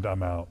in.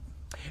 I'm out.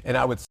 And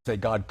I would say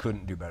God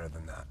couldn't do better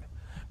than that.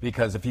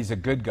 Because if he's a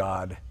good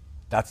God,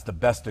 that's the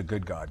best a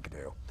good God could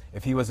do.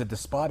 If he was a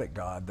despotic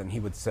God, then he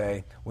would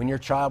say, when your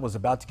child was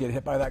about to get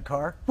hit by that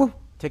car, whoo,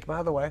 take him out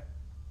of the way.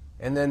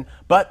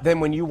 But then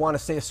when you want to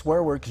say a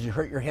swear word because you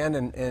hurt your hand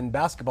in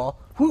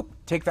basketball, whoop,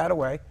 take that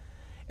away.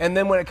 And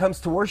then when it comes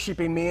to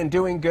worshiping me and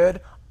doing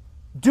good,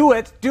 do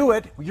it,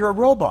 you're a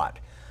robot.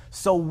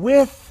 So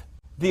with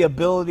the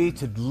ability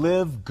to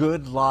live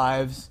good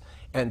lives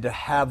and to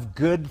have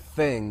good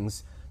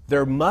things,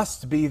 there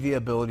must be the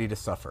ability to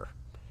suffer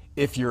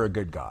if you're a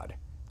good God.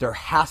 There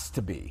has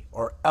to be,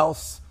 or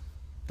else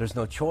there's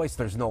no choice,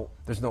 there's no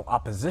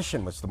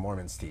opposition, which the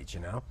Mormons teach, you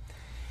know?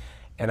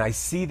 And I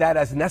see that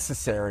as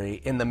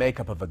necessary in the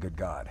makeup of a good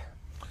God.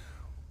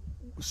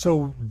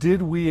 So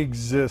did we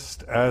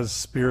exist as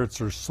spirits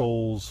or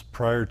souls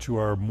prior to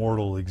our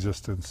mortal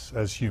existence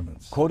as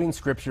humans? Quoting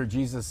scripture,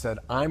 Jesus said,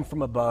 I'm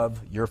from above,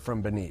 you're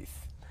from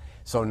beneath.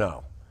 So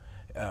no.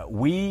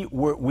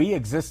 We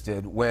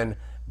existed when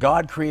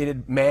God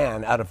created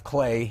man out of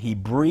clay. He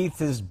breathed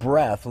his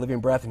breath, living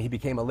breath, and he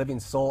became a living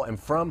soul. And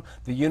from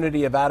the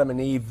unity of Adam and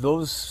Eve,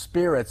 those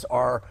spirits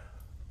are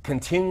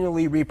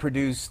continually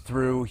reproduced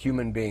through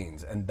human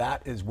beings. And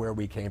that is where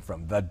we came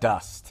from, the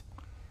dust.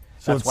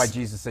 So that's why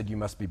Jesus said you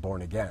must be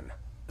born again.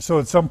 So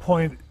at some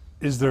point,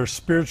 is there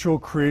spiritual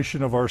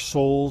creation of our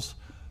souls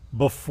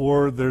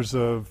before there's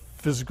a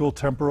physical,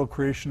 temporal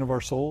creation of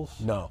our souls?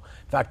 No.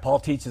 In fact, Paul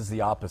teaches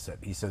the opposite.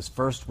 He says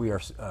first we are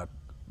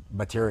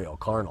material,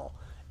 carnal,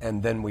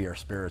 and then we are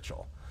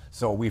spiritual.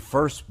 So we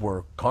first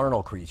were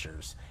carnal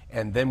creatures,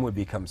 and then we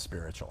become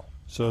spiritual.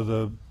 So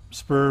the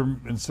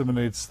sperm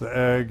inseminates the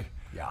egg.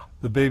 Yeah.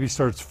 The baby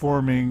starts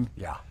forming.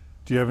 Yeah.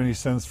 Do you have any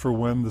sense for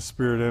when the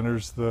spirit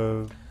enters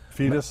the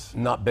fetus?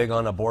 Not big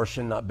on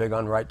abortion, not big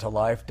on right to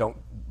life. Don't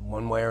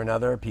one way or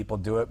another. People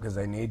do it because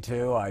they need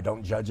to. I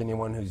don't judge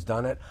anyone who's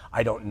done it.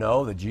 I don't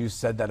know. The Jews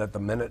said that at the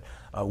minute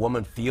a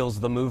woman feels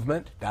the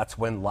movement, that's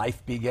when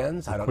life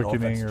begins. I don't know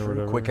if that's true.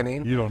 Whatever.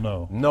 Quickening. You don't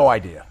know. No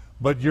idea.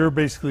 But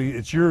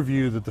it's your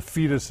view that the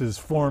fetus is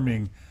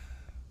forming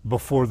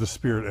before the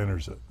spirit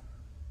enters it.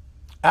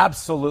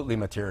 Absolutely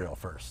material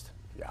first.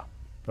 Yeah.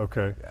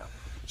 Okay. Yeah.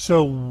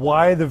 So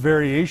why the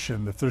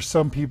variation? If there's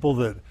some people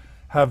that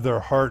have their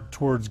heart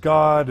towards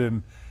God,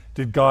 and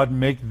did God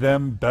make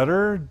them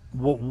better?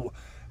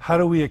 How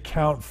do we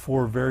account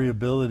for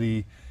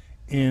variability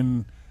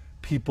in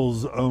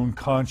people's own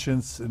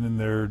conscience and in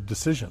their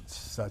decisions?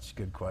 Such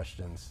good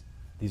questions.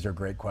 These are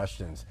great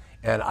questions.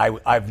 And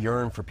I've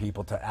yearned for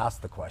people to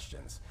ask the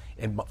questions.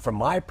 And from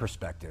my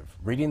perspective,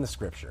 reading the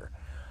scripture,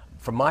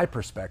 from my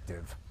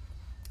perspective,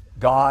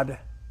 God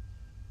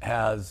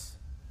has,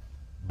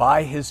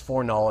 by his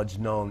foreknowledge,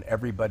 known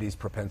everybody's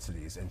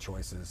propensities and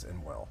choices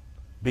and will.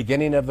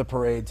 Beginning of the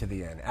parade to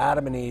the end.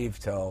 Adam and Eve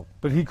till...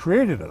 But he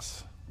created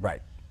us.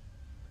 Right.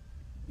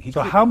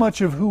 So how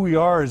much of who we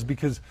are is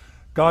because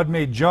God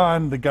made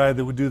John the guy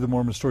that would do the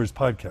Mormon Stories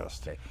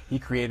podcast? Okay. He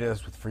created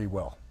us with free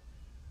will.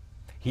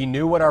 He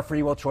knew what our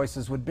free will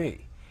choices would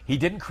be. He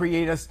didn't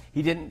create us,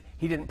 he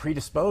didn't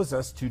predispose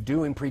us to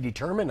do and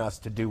predetermine us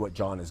to do what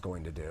John is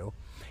going to do.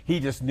 He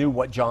just knew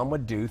what John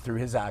would do through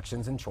his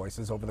actions and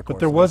choices over the course of his life. But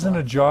there wasn't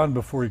a John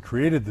before he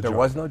created the John. There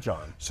was no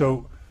John.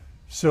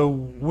 So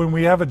when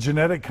we have a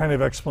genetic kind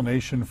of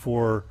explanation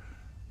for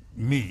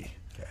me,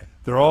 okay,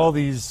 there are all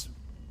these,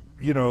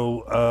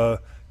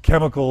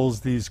 chemicals,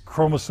 these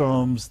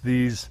chromosomes,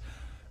 these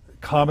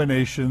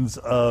combinations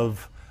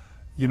of,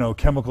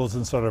 chemicals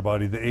inside our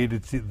body, the A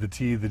to the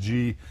T, the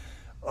G,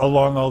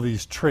 along all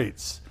these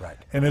traits. Right.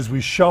 And as we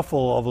shuffle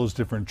all those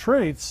different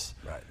traits,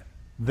 right,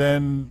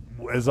 then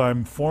as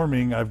I'm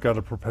forming, I've got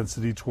a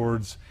propensity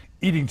towards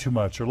eating too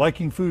much, or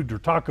liking food or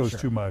tacos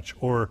too much,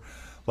 or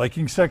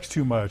liking sex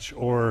too much,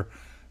 or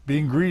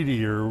being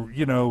greedy, or,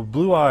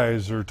 blue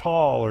eyes, or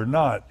tall, or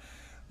not.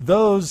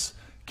 Those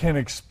can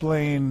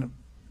explain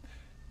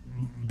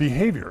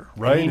behavior,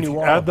 right? If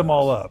you add them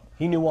all up.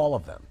 He knew all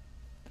of them.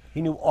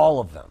 He knew all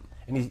of them.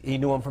 And he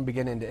knew them from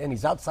beginning to end.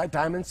 He's outside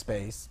time and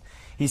space.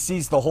 He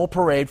sees the whole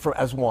parade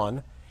as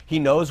one. He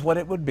knows what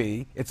it would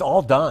be. It's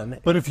all done.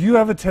 But if you and I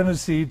have a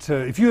tendency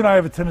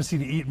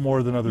to eat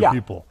more than other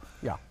people,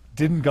 yeah,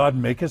 didn't God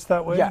make us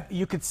that way? Yeah,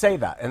 you could say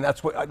that. And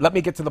that's what, let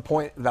me get to the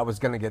point that I was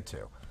going to get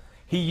to.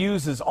 He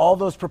uses all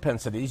those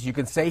propensities. You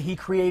can say he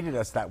created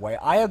us that way.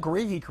 I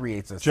agree he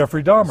creates us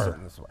Jeffrey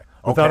Dahmer, this way.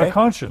 Without a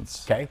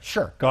conscience. Okay,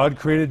 sure. God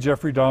created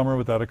Jeffrey Dahmer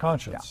without a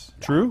conscience.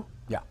 Yeah. True?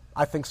 Yeah,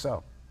 I think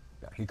so.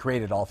 Yeah, he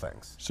created all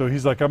things. So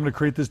he's like, I'm going to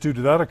create this dude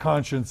without a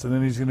conscience, and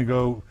then he's going to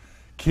go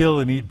kill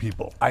and eat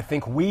people. I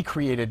think we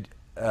created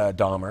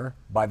Dahmer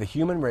by the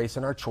human race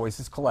and our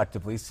choices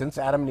collectively since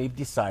Adam and Eve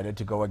decided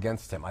to go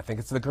against him. I think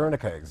it's the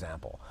Guernica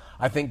example.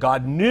 I think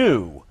God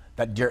knew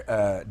that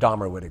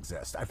Dahmer would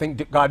exist. I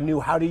think God knew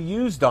how to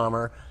use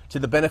Dahmer to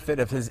the benefit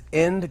of his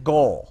end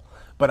goal.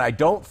 But I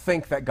don't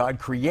think that God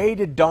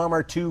created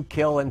Dahmer to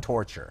kill and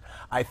torture.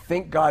 I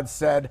think God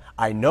said,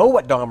 I know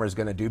what Dahmer is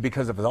going to do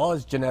because of all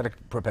his genetic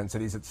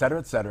propensities, et cetera,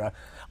 et cetera.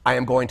 I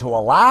am going to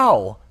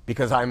allow,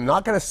 because I'm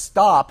not going to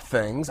stop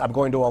things, I'm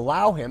going to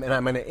allow him, and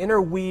I'm going to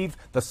interweave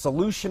the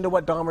solution to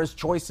what Dahmer's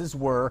choices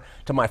were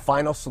to my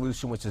final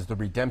solution, which is the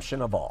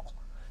redemption of all.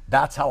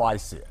 That's how I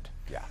see it.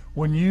 Yeah.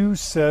 When you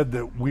said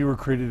that we were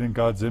created in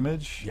God's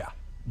image, yeah,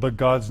 but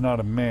God's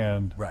not a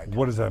man, right,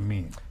 what does that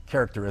mean?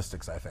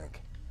 Characteristics, I think.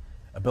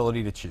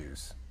 Ability to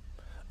choose.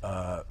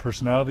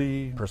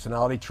 Personality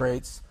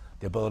traits,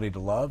 the ability to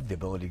love, the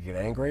ability to get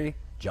angry,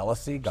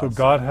 jealousy. So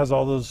God has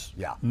all those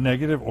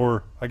negative,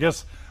 or I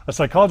guess a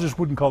psychologist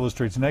wouldn't call those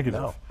traits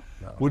negative. No.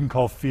 Wouldn't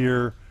call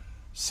fear,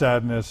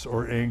 sadness,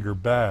 or anger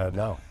bad.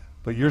 No.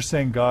 But you're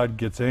saying God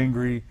gets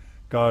angry,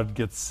 God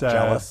gets sad,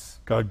 jealous.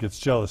 God gets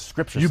jealous.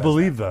 Scripture you says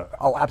believe that?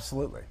 Oh,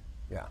 absolutely.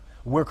 Yeah.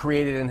 We're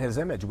created in his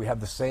image. We have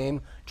the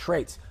same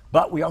traits,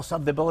 but we also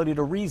have the ability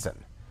to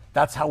reason.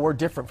 That's how we're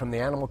different from the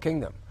animal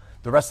kingdom.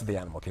 The rest of the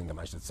animal kingdom,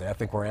 I should say. I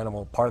think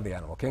we're part of the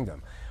animal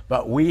kingdom.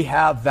 But we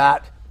have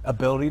that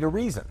ability to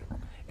reason.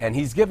 And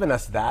he's given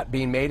us that,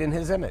 being made in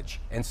his image.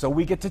 And so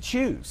we get to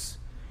choose.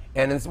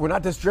 And we're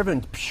not just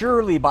driven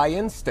purely by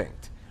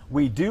instinct.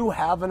 We do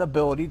have an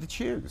ability to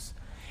choose.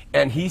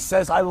 And he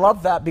says, I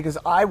love that because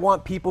I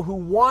want people who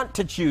want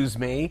to choose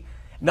me,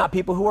 not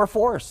people who are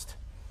forced.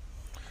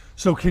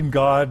 So can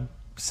God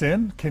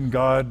sin? Can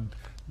God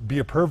be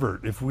a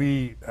pervert? If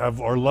we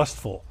are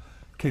lustful,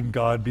 can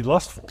God be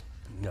lustful?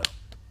 No.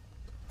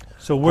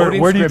 So where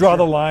do you draw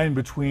the line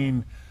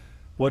between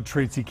what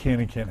traits he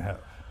can and can't have?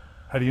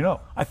 How do you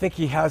know? I think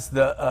he has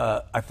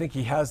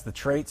the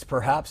traits,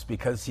 perhaps,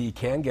 because he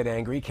can get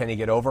angry. Can he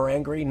get over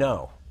angry?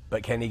 No.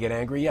 But can he get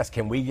angry? Yes.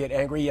 Can we get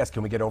angry? Yes.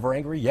 Can we get over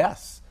angry?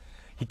 Yes.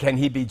 Can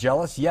he be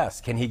jealous? Yes.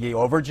 Can he get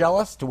over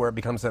jealous to where it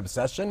becomes an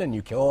obsession and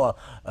you kill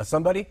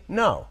somebody?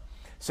 No.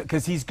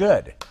 Because he's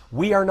good.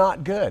 We are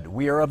not good.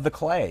 We are of the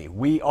clay.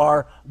 We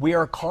are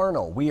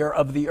carnal. We are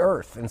of the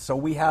earth. And so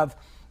we have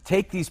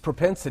take these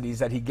propensities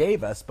that he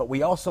gave us, but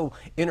we also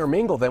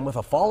intermingle them with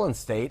a fallen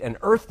state, an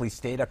earthly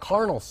state, a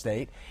carnal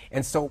state.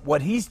 And so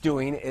what he's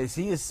doing is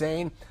he is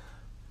saying,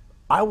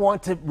 I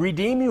want to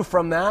redeem you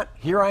from that.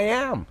 Here I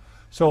am.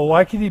 So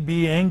why can he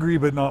be angry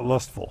but not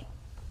lustful?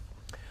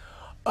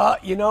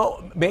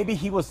 Maybe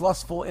he was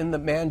lustful in the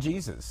man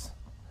Jesus.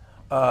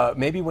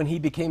 Maybe when he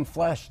became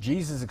flesh,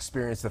 Jesus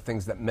experienced the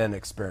things that men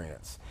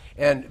experience.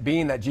 And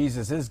being that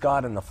Jesus is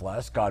God in the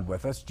flesh, God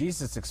with us,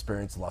 Jesus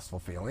experienced lustful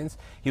feelings.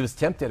 He was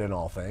tempted in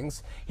all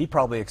things. He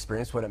probably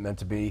experienced what it meant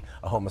to be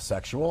a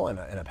homosexual and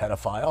a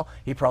pedophile.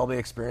 He probably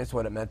experienced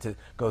what it meant to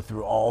go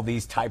through all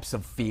these types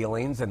of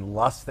feelings and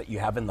lusts that you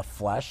have in the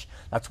flesh.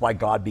 That's why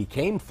God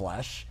became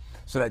flesh,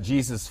 so that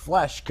Jesus'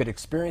 flesh could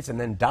experience and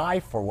then die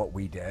for what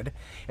we did.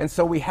 And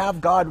so we have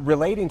God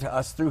relating to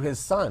us through his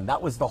Son.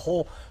 That was the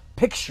whole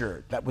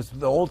picture. That was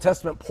the Old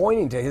Testament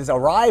pointing to his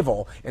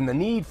arrival and the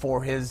need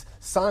for his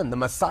Son, the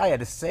Messiah,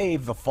 to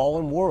save the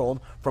fallen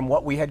world from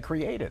what we had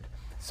created.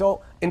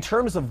 So in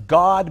terms of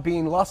God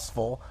being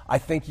lustful, I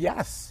think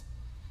yes.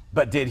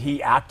 But did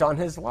he act on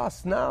his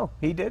lust? No,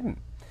 he didn't.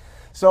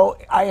 So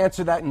I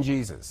answer that in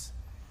Jesus.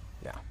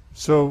 Yeah.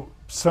 So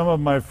some of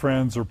my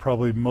friends, or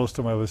probably most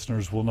of my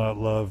listeners, will not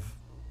love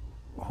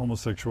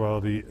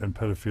homosexuality and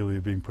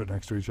pedophilia being put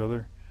next to each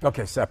other.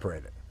 Okay,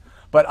 separate it.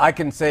 But I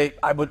can say,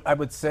 I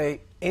would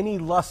say any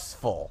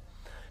lustful,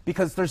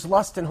 because there's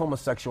lust in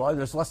homosexuality,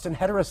 there's lust in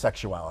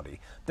heterosexuality.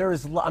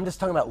 I'm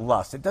just talking about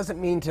lust. It doesn't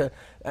mean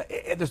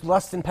there's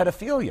lust in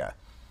pedophilia.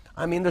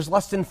 I mean, there's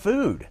lust in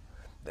food.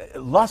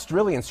 Lust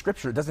really in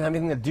Scripture doesn't have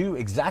anything to do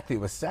exactly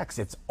with sex.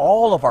 It's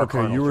all of our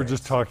carnal Okay, you were traits.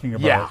 just talking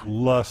about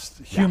lust,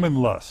 human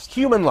lust.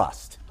 Human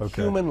lust.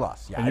 Okay. Human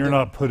lust. Yeah, And you're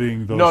not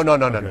putting those... No.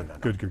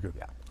 Okay, Good.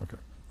 Yeah.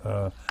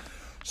 Okay.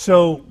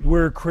 So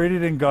we're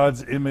created in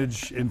God's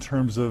image in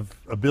terms of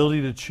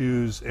ability to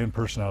choose and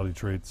personality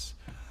traits.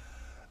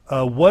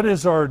 What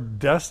is our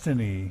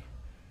destiny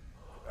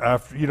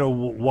after,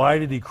 why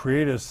did he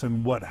create us,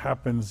 and what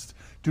happens?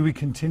 Do we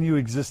continue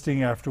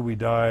existing after we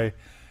die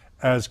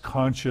as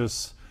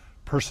conscious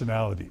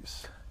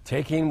personalities?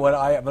 Taking what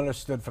I have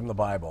understood from the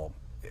Bible,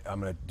 I'm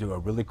going to do a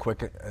really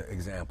quick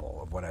example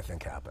of what I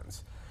think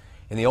happens.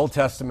 In the Old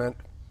Testament,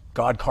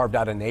 God carved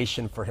out a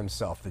nation for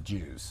himself, the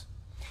Jews.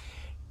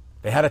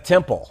 They had a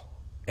temple,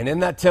 and in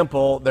that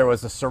temple there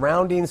was a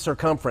surrounding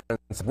circumference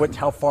of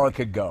how far it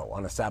could go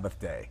on a Sabbath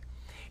day.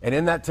 And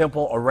in that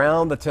temple,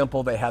 around the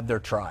temple, they had their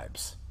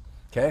tribes.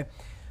 Okay?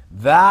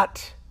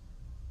 That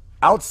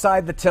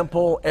outside the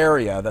temple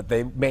area that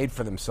they made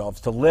for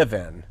themselves to live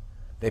in,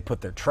 they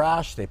put their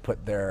trash, they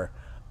put their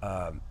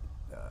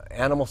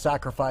animal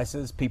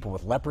sacrifices, people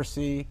with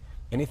leprosy,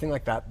 anything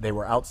like that. They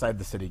were outside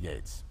the city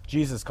gates.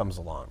 Jesus comes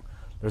along.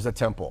 There's a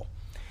temple.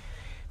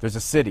 There's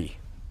a city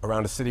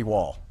around a city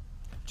wall.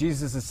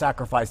 Jesus is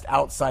sacrificed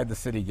outside the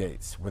city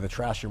gates where the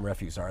trash and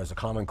refuse are as a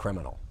common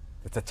criminal.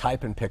 It's a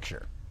type and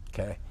picture.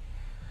 Okay?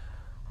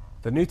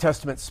 The New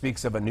Testament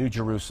speaks of a new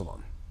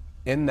Jerusalem.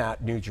 In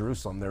that new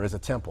Jerusalem, there is a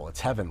temple.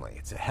 It's heavenly.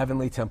 It's a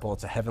heavenly temple.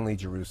 It's a heavenly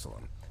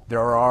Jerusalem.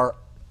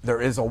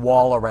 There is a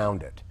wall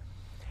around it.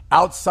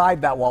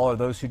 Outside that wall are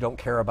those who don't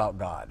care about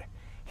God.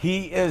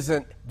 He is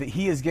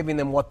giving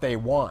them what they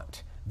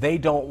want. They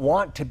don't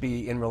want to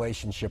be in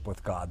relationship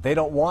with God. They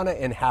don't want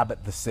to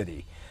inhabit the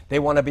city. They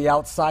want to be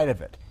outside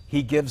of it.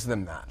 He gives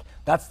them that.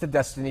 That's the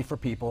destiny for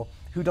people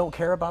who don't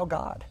care about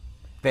God.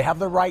 They have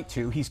the right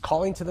to. He's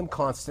calling to them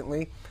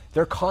constantly.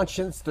 Their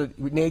conscience, their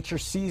nature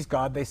sees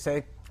God. They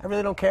say, I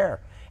really don't care.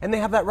 And they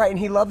have that right, and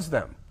he loves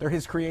them. They're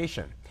his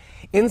creation.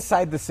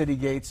 Inside the city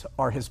gates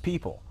are his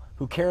people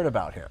who cared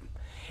about him.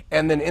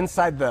 And then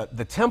inside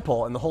the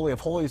temple and the Holy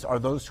of Holies are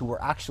those who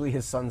were actually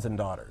his sons and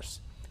daughters,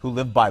 who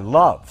live by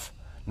love,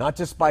 not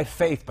just by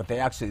faith, but they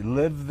actually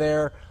live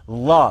their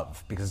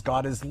love, because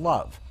God is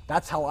love.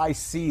 That's how I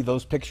see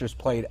those pictures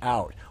played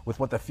out with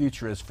what the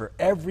future is for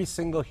every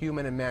single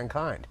human in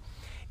mankind.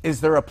 Is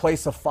there a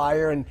place of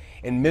fire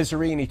and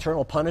misery and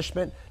eternal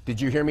punishment? Did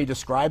you hear me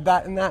describe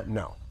that in that?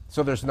 No.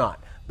 So there's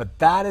not. But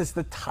that is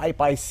the type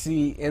I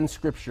see in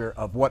Scripture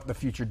of what the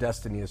future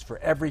destiny is for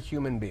every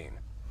human being.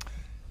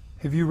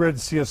 Have you read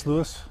C.S.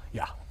 Lewis?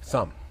 Yeah,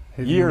 some.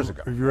 Years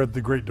ago. Have you read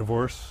The Great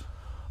Divorce?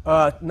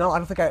 No, I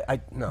don't think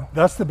no.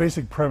 That's the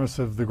basic premise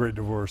of The Great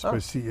Divorce by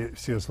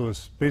C.S.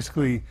 Lewis.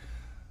 Basically,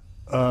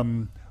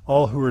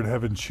 all who are in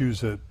heaven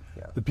choose it.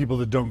 Yeah. The people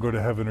that don't go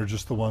to heaven are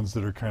just the ones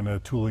that are kind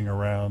of tooling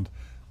around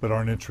but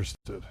aren't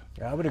interested.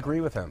 Yeah, I would agree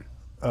with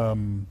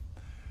him.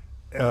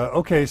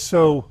 Okay,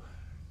 so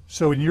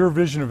in your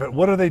vision of it,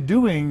 what are they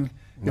doing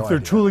if they're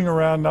tooling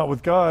around not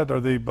with God? Are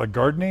they like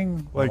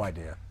gardening?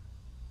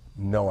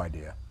 No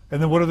idea.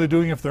 And then what are they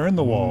doing if they're in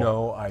the wall?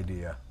 No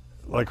idea.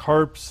 Like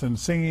harps and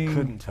singing?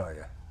 Couldn't tell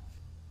you.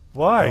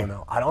 Why?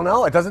 I don't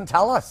know. It doesn't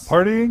tell us.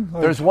 Partying?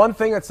 There's one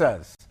thing it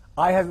says.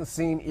 Eye hasn't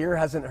seen, ear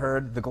hasn't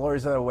heard, the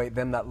glories that await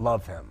them that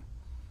love him.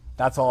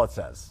 That's all it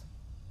says.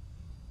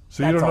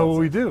 So you don't know what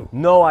we do?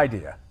 No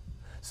idea.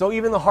 So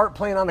even the harp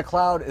playing on a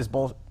cloud is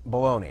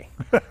baloney.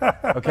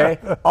 Okay?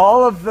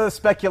 All of the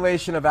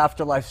speculation of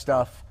afterlife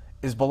stuff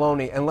is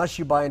baloney unless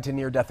you buy into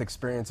near-death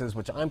experiences,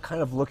 which I'm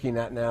kind of looking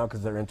at now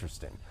because they're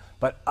interesting.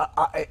 But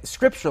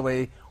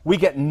scripturally, we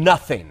get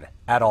nothing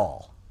at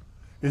all.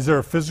 Is there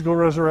a physical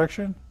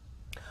resurrection?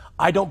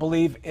 I don't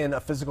believe in a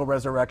physical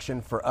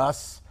resurrection for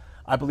us.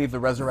 I believe the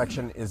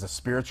resurrection is a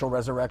spiritual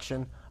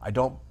resurrection. I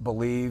don't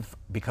believe,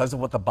 because of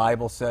what the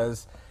Bible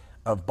says,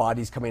 of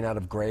bodies coming out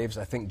of graves.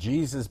 I think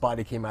Jesus'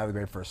 body came out of the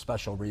grave for a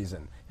special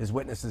reason. His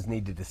witnesses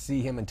needed to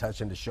see him and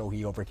touch him to show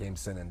he overcame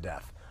sin and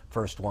death.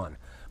 First one.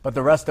 But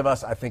the rest of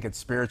us, I think it's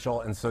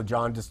spiritual. And so,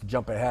 John, just to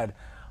jump ahead,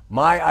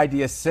 my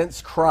idea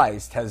since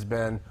Christ has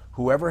been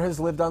whoever has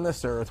lived on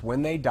this earth,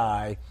 when they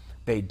die,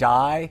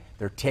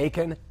 they're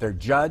taken, they're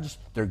judged,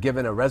 they're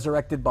given a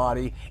resurrected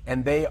body,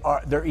 and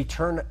their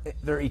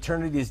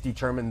eternity is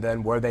determined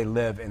then where they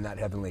live in that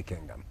heavenly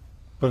kingdom.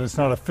 But it's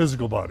not a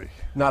physical body.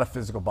 Not a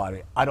physical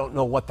body. I don't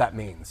know what that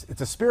means.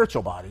 It's a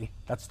spiritual body.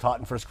 That's taught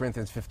in 1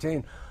 Corinthians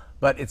 15.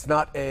 But it's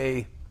not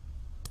a...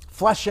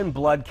 Flesh and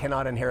blood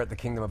cannot inherit the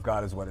kingdom of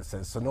God is what it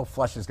says. So no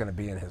flesh is going to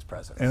be in his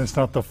presence. And it's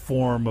not the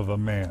form of a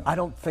man. I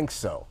don't think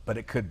so, but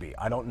it could be.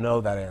 I don't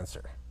know that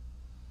answer.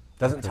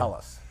 Doesn't tell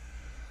us.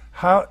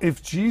 How,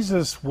 if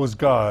Jesus was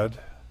God,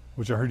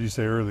 which I heard you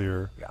say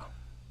earlier, Yeah.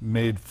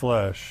 made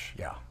flesh,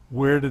 Yeah.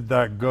 where did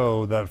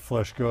that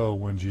flesh go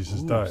when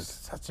Jesus died?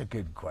 Such a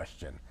good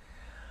question.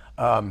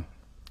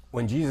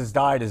 When Jesus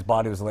died, his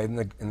body was laid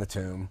in the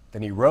tomb.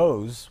 Then he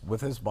rose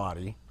with his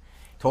body,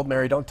 told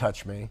Mary, don't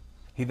touch me.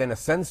 He then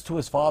ascends to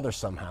his Father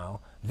somehow.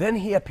 Then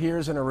he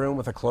appears in a room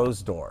with a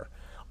closed door.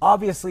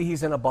 Obviously,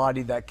 he's in a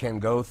body that can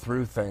go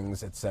through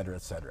things, etc.,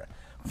 etc.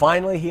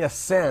 Finally, he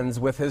ascends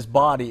with his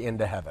body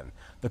into heaven.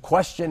 The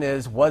question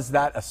is, was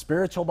that a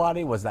spiritual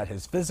body? Was that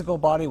his physical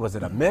body? Was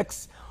it a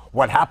mix?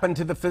 What happened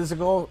to the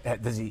physical?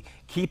 Does he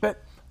keep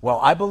it? Well,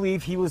 I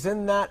believe he was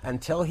in that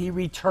until he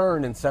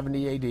returned in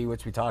 70 AD,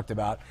 which we talked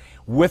about,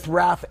 with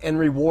wrath and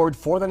reward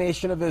for the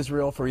nation of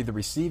Israel for either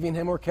receiving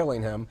him or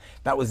killing him.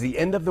 That was the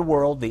end of the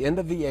world, the end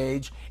of the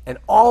age, and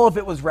all of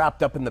it was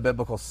wrapped up in the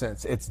biblical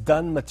sense. It's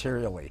done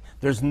materially.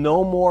 There's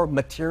no more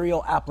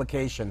material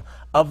application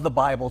of the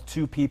Bible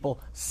to people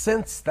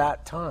since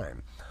that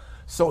time.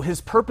 So his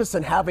purpose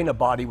in having a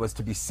body was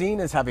to be seen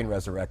as having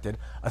resurrected,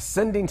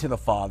 ascending to the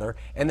Father,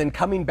 and then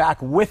coming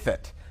back with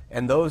it.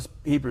 And those,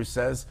 Hebrews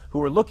says, who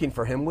were looking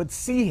for him would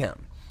see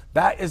him.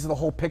 That is the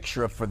whole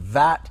picture for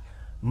that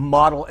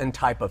model and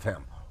type of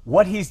him.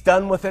 What he's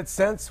done with it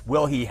since,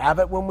 will he have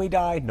it when we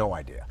die? No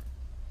idea.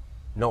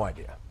 No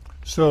idea.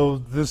 So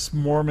this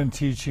Mormon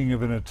teaching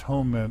of an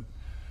atonement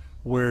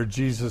where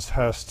Jesus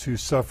has to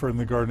suffer in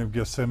the Garden of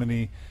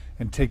Gethsemane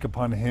and take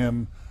upon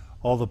him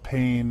all the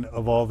pain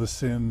of all the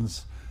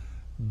sins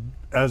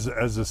as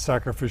a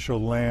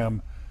sacrificial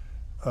lamb,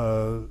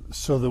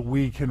 so that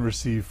we can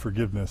receive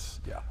forgiveness.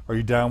 Yeah. Are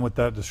you down with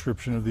that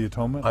description of the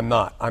atonement? I'm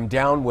not. I'm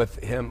down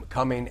with him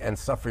coming and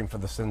suffering for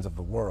the sins of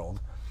the world,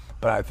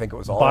 but I think it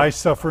was all... By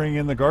suffering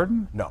in the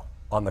garden? No,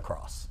 on the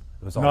cross.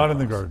 It was on Not the in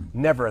the cross. garden?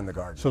 Never in the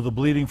garden. So the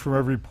bleeding from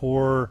every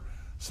pore,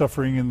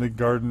 suffering in the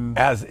garden?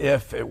 As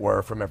if it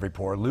were from every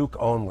pore, Luke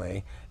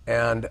only.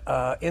 And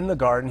in the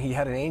garden, he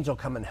had an angel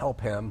come and help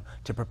him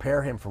to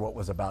prepare him for what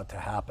was about to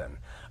happen.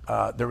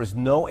 There was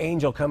no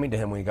angel coming to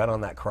him when he got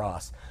on that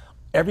cross.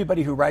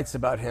 Everybody who writes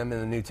about him in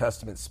the New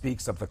Testament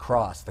speaks of the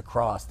cross, the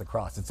cross, the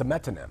cross. It's a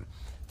metonym.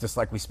 Just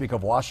like we speak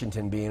of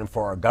Washington being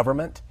for our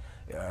government.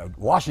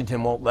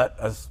 Washington won't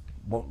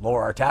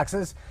lower our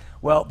taxes.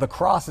 Well, the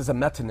cross is a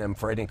metonym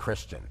for any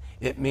Christian.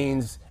 It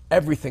means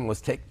everything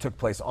took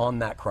place on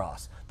that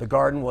cross. The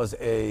garden was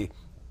a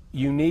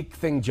unique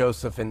thing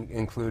Joseph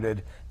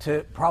included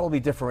to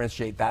probably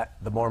differentiate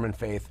the Mormon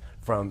faith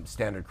from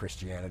standard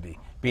Christianity.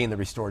 Being the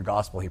restored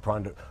gospel, he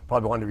probably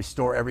wanted to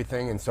restore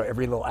everything, and so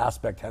every little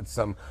aspect had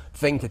some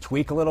thing to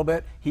tweak a little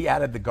bit. He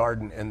added the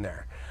garden in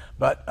there.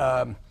 But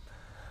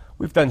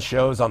we've done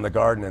shows on the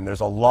garden, and there's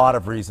a lot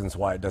of reasons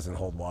why it doesn't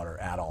hold water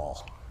at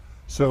all.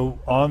 So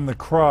on the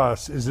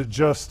cross, is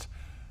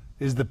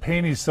the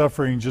pain he's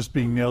suffering just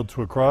being nailed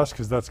to a cross?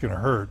 Because that's going to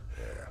hurt.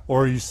 Yeah.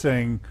 Or are you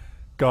saying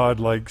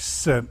God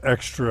sent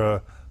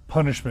extra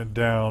punishment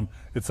down?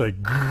 It's like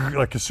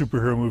a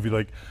superhero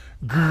movie,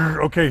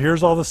 okay,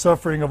 here's all the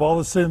suffering of all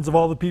the sins of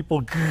all the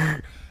people,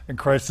 and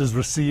Christ is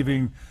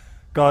receiving.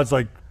 God's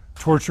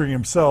torturing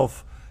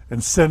himself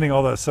and sending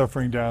all that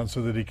suffering down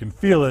so that he can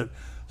feel it,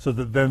 so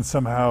that then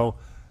somehow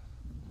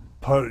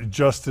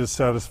justice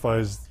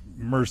satisfies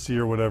mercy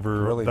or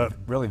whatever.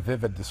 Really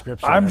vivid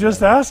description. I'm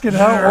just asking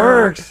how it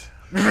works.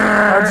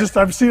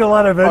 I've seen a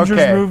lot of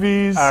Avengers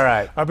movies. All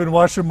right. I've been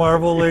watching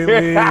Marvel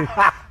lately.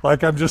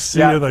 I'm just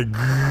seeing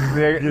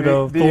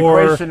the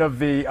Thor. equation of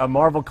the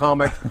Marvel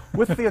comic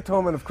with the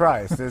atonement of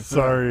Christ.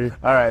 Sorry.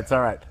 All right, it's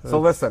all right. So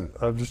listen.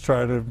 I'm just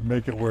trying to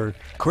make it work.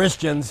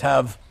 Christians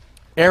have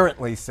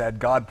errantly said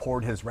God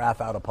poured his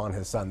wrath out upon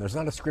his son. There's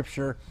not a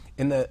scripture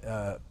in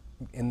the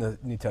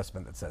New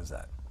Testament that says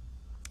that.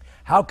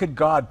 How could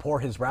God pour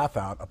his wrath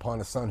out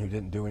upon a son who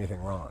didn't do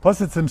anything wrong? Plus,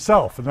 it's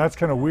himself, and that's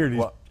kind of weird.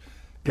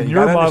 In you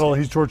your gotta model,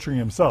 understand. he's torturing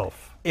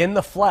himself. In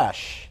the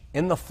flesh.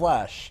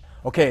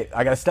 Okay,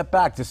 I got to step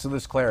back just so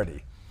there's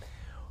clarity.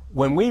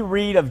 When we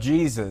read of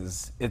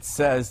Jesus, it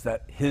says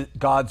that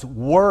God's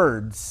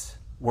words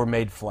were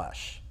made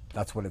flesh.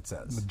 That's what it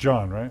says.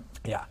 John, right?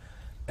 Yeah.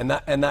 And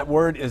that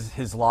word is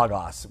his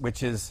logos,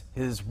 which is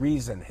his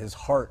reason, his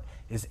heart.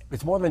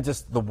 It's more than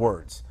just the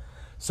words.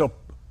 So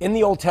in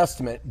the Old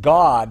Testament,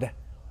 God,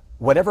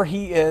 whatever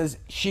he is,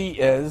 she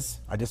is,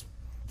 I just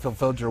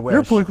fulfilled your wish.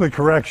 You're politically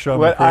correct, Shawn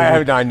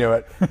McCraney. I knew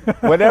it.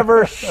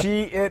 Whatever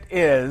it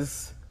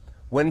is,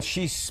 when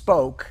she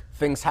spoke,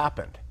 things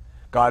happened.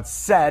 God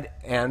said,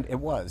 and it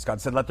was.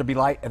 God said, let there be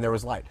light, and there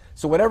was light.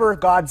 So whatever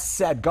God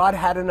said, God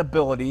had an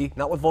ability,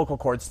 not with vocal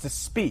cords, to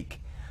speak.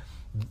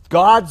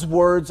 God's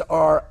words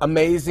are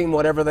amazing,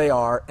 whatever they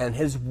are, and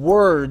his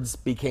words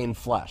became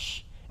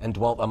flesh and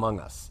dwelt among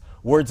us.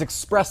 Words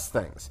express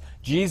things.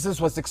 Jesus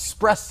was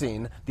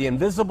expressing the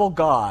invisible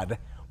God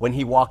when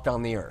he walked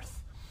on the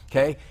earth.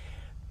 Okay?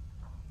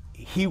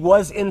 He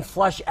was in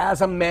flesh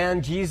as a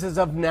man, Jesus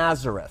of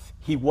Nazareth.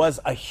 He was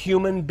a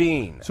human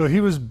being. So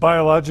he was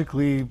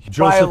biologically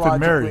Joseph and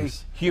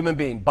Mary's. Human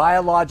being.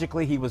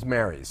 Biologically, he was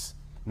Mary's.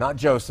 Not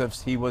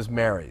Joseph's, he was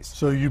Mary's.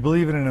 So you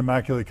believe in an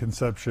immaculate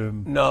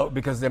conception? No,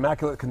 because the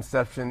immaculate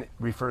conception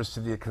refers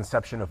to the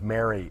conception of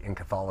Mary in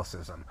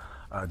Catholicism.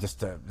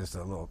 Just a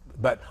little.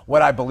 But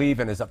what I believe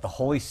in is that the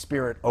Holy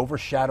Spirit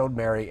overshadowed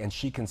Mary and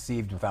she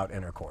conceived without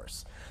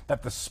intercourse.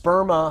 That the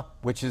sperma,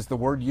 which is the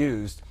word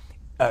used,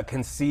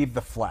 conceived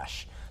the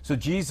flesh. So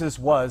Jesus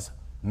was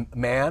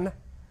man.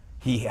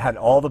 He had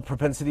all the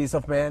propensities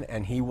of man,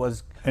 and he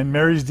was And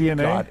Mary's DNA?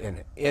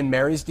 God in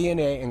Mary's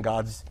DNA and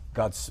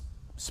God's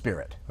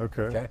spirit.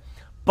 Okay.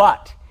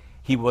 But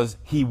he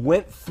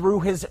went through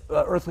his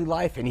earthly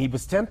life and he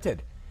was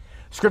tempted.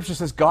 Scripture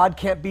says God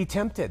can't be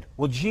tempted.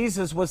 Well,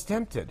 Jesus was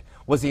tempted.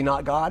 Was he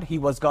not God? He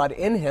was God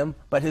in him,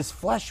 but his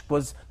flesh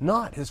was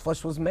not. His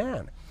flesh was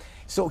man.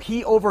 So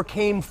he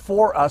overcame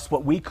for us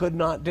what we could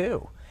not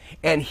do.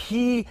 And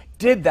he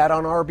did that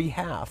on our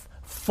behalf,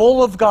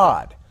 full of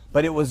God.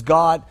 But it was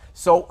God.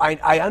 So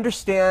I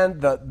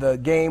understand the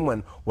game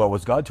when, well,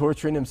 was God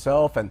torturing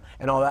himself and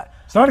all that?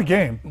 It's not a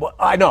game. Well,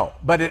 I know,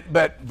 but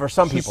for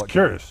some Just people,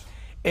 curious.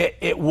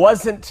 It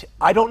wasn't.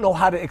 I don't know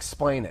how to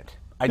explain it.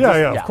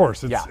 Of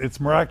course. It's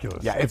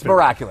miraculous. Yeah, it's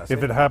miraculous.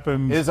 If it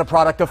happens, it is a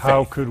product of faith.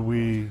 How could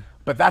we?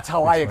 But that's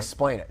how I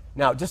explain it.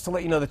 Now, just to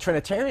let you know, the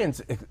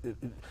Trinitarians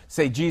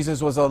say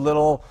Jesus was well,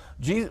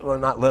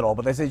 not little,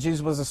 but they say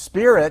Jesus was a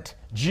spirit,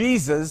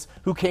 Jesus,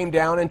 who came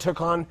down and took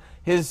on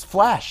his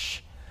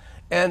flesh.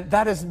 And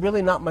that is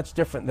really not much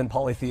different than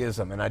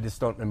polytheism, and I just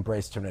don't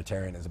embrace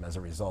Trinitarianism as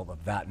a result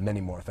of that and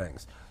many more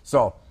things.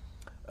 So,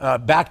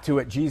 back to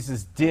it,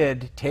 Jesus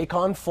did take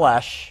on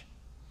flesh,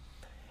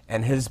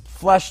 and his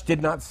flesh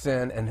did not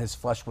sin, and his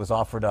flesh was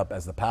offered up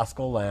as the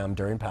paschal lamb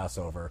during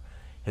Passover.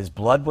 His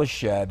blood was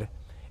shed,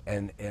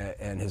 and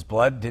his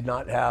blood did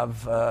not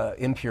have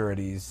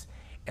impurities,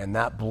 and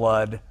that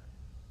blood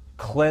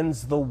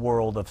cleansed the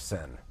world of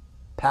sin,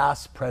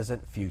 past,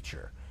 present,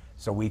 future.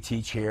 So we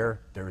teach here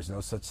there is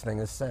no such thing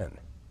as sin.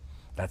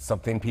 That's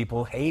something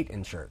people hate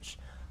in church.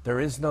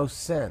 There is no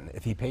sin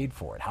if he paid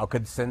for it. How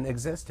could sin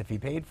exist if he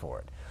paid for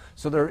it?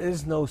 So there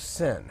is no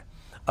sin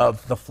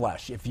of the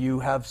flesh. If you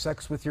have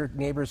sex with your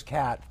neighbor's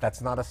cat, that's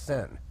not a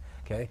sin.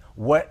 Okay?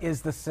 What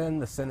is the sin?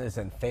 The sin is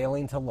in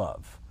failing to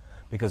love,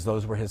 because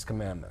those were his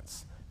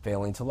commandments.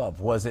 Failing to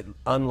love. Was it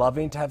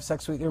unloving to have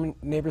sex with your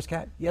neighbor's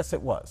cat? Yes,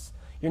 it was.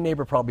 Your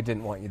neighbor probably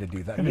didn't want you to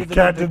do that. And the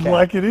cat didn't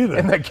like it either.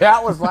 And the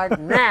cat was like,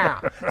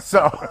 nah.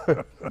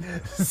 So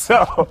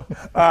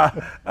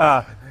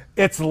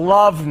it's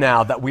love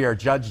now that we are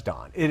judged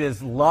on. It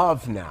is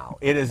love now.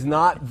 It is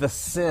not the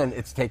sin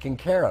it's taken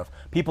care of.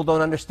 People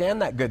don't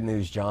understand that good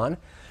news, John.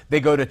 They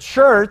go to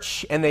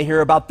church and they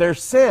hear about their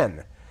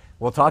sin.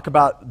 We'll talk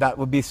about, that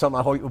would be something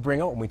I hope you'll bring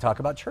up when we talk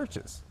about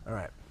churches. All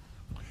right.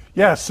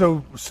 Yeah,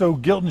 so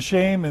guilt and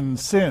shame and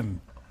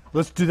sin.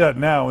 Let's do that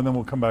now, and then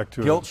we'll come back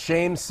to Guilt,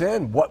 shame,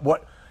 sin.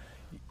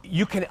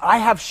 I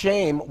have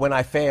shame when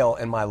I fail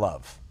in my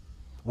love.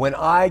 When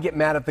I get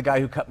mad at the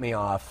guy who cut me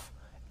off,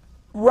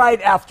 right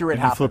after it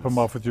happens. You flip him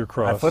off with your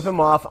cross. I flip him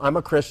off. I'm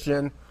a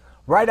Christian.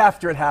 Right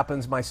after it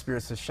happens, my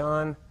spirit says,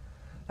 Shawn,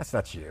 that's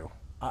not you.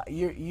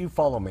 You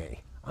follow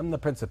me. I'm the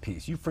Prince of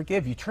Peace. You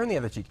forgive. You turn the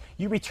other cheek.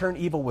 You return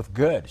evil with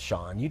good,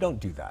 Shawn. You don't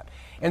do that.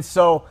 And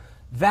so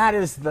that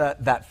is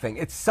that thing.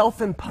 It's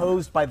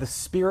self-imposed by the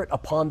Spirit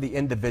upon the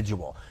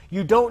individual.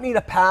 You don't need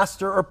a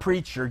pastor or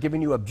preacher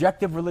giving you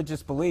objective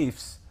religious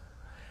beliefs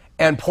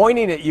and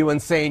pointing at you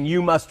and saying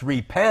you must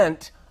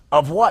repent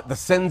of what? The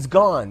sin's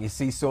gone, you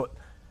see. So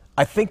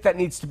I think that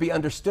needs to be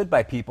understood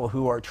by people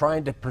who are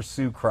trying to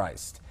pursue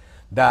Christ,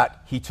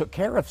 that he took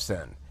care of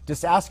sin.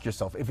 Just ask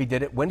yourself, if he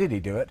did it, when did he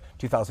do it?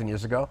 2,000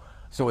 years ago.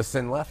 So is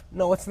sin left?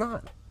 No, it's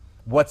not.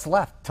 What's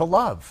left? To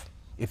love.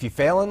 If you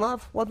fail in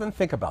love, well, then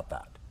think about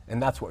that.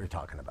 And that's what you're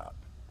talking about.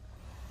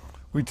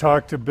 We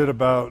talked a bit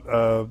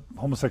about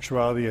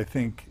homosexuality, I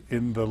think,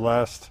 in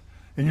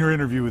your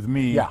interview with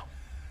me.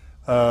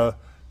 Yeah.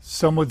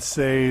 Some would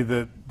say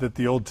that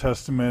the Old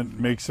Testament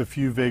makes a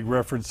few vague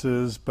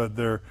references, but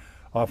they're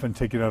often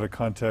taken out of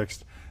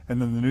context.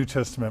 And then the New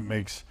Testament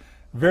makes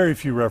very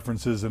few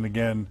references, and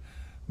again,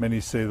 many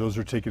say those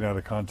are taken out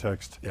of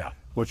context. Yeah.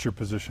 What's your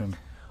position?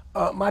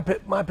 My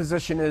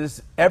position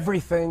is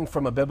everything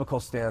from a biblical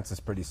stance is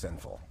pretty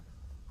sinful.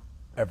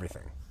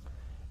 Everything.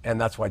 And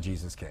that's why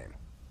Jesus came.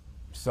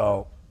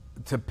 So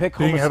to pick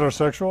Being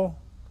heterosexual?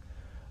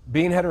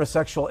 Being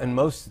heterosexual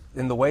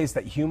in the ways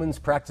that humans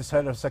practice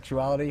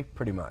heterosexuality,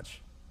 pretty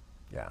much.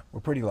 Yeah,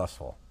 we're pretty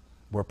lustful.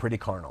 We're pretty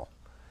carnal.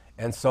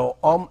 And so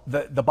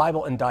the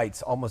Bible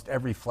indicts almost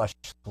every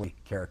fleshly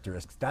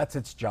characteristic. That's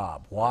its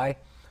job. Why?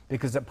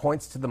 Because it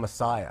points to the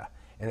Messiah,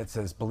 and it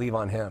says, believe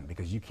on him,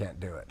 because you can't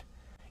do it.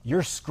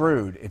 You're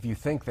screwed if you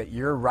think that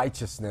your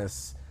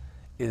righteousness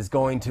is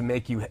going to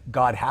make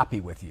God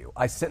happy with you.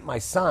 I sent my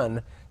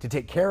son to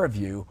take care of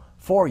you,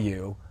 for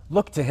you.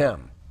 Look to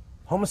him.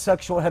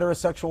 Homosexual,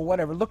 heterosexual,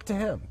 whatever, look to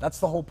him. That's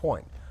the whole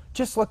point.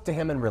 Just look to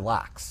him and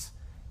relax.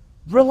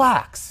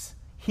 Relax.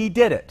 He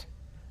did it.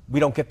 We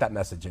don't get that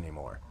message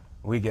anymore.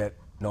 We get,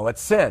 no,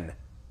 it's sin.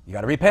 You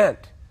got to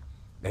repent.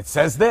 It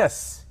says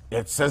this.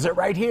 It says it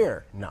right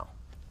here. No,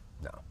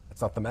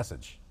 that's not the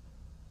message.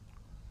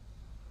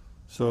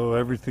 So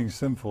everything's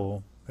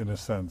sinful in a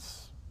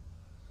sense,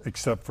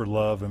 except for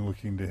love and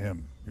looking to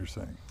him, you're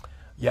saying.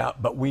 Yeah,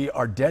 but we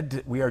are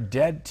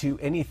dead to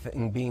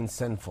anything being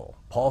sinful.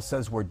 Paul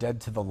says we're dead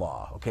to the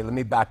law. Okay, let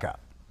me back up.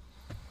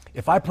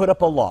 If I put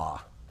up a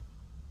law,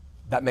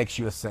 that makes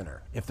you a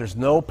sinner. If there's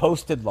no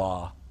posted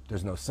law,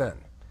 there's no sin.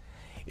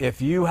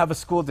 If you have a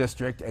school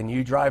district and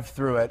you drive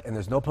through it and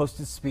there's no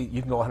posted speed,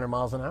 you can go 100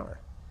 miles an hour.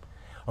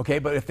 Okay,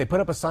 but if they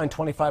put up a sign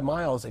 25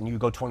 miles and you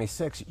go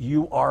 26,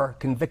 you are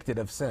convicted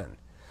of sin.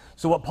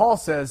 So what Paul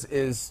says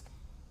is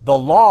the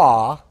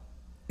law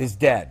is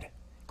dead.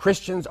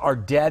 Christians are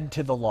dead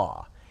to the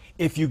law.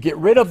 If you get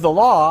rid of the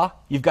law,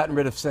 you've gotten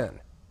rid of sin.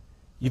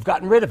 You've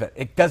gotten rid of it.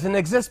 It doesn't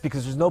exist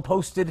because there's no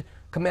posted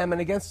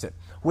commandment against it,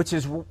 which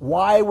is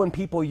why when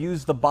people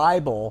use the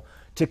Bible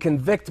to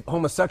convict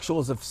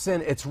homosexuals of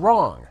sin, it's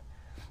wrong.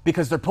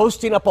 Because they're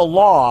posting up a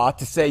law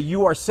to say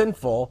you are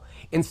sinful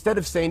instead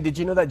of saying, did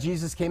you know that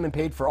Jesus came and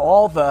paid for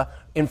all the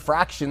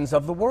infractions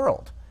of the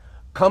world?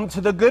 Come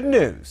to the good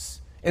news.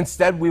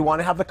 Instead, we want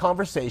to have the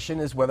conversation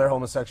is whether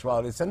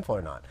homosexuality is sinful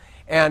or not.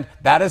 And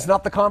that is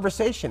not the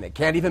conversation. It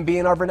can't even be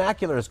in our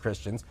vernacular as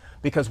Christians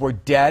because we're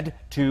dead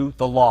to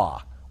the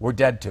law. We're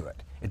dead to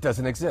it. It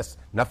doesn't exist.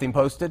 Nothing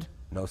posted,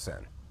 no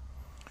sin.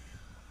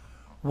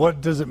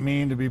 What does it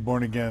mean to be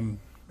born again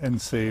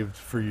and saved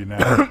for you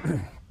now?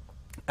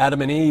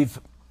 Adam and Eve,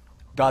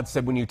 God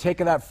said, when you take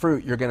of that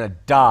fruit, you're going to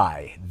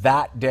die.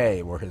 That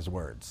day were his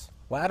words.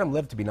 Well, Adam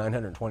lived to be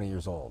 920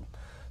 years old.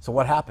 So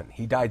what happened?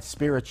 He died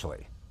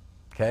spiritually.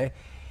 Okay?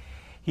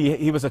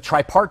 He was a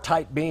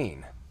tripartite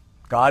being.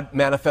 God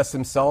manifests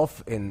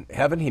himself in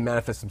heaven. He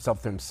manifests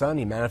himself through his Son.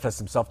 He manifests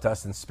himself to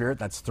us in spirit.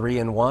 That's 3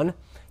 in 1.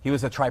 He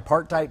was a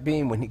tripartite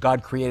being when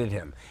God created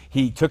him.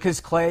 He took his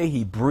clay,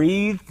 he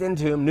breathed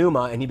into him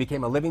pneuma, and he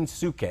became a living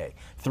suke,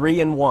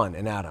 3 in 1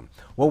 in Adam.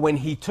 Well, when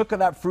he took of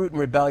that fruit in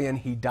rebellion,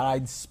 he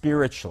died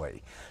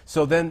spiritually.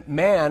 So then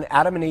man,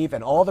 Adam and Eve,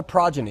 and all the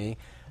progeny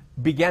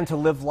began to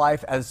live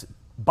life as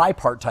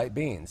bipartite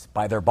beings,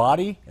 by their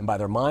body and by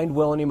their mind,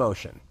 will, and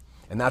emotion.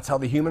 And that's how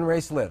the human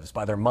race lives,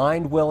 by their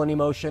mind, will, and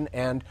emotion.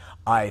 And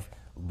I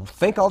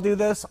think I'll do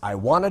this, I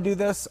want to do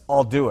this,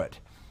 I'll do it.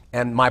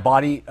 And my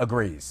body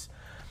agrees.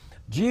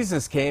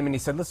 Jesus came and he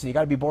said, listen, you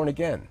got to be born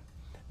again.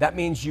 That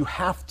means you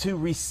have to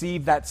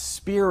receive that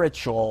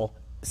spiritual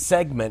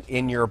segment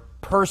in your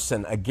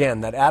person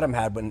again that Adam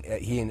had when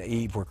he and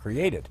Eve were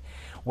created.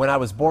 When I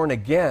was born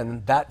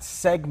again, that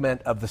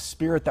segment of the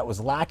spirit that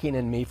was lacking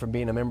in me from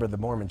being a member of the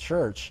Mormon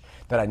church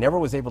that I never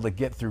was able to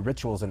get through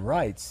rituals and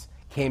rites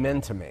came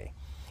into me.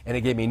 And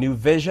it gave me new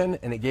vision,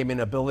 and it gave me an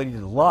ability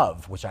to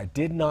love, which I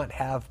did not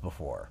have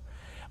before.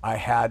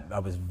 I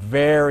was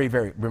very,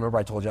 remember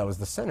I told you I was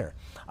the sinner.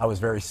 I was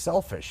very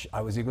selfish.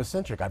 I was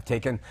egocentric. I've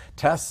taken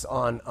tests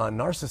on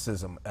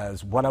narcissism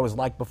as what I was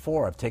like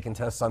before. I've taken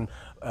tests on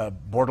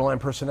borderline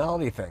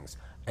personality things.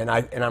 And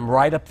I'm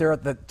right up there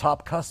at the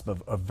top cusp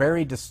of a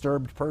very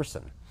disturbed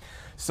person.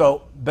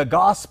 So the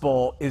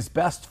gospel is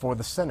best for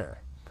the sinner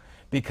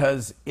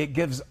because it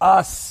gives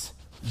us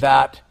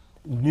that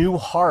new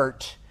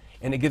heart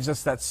and it gives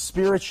us that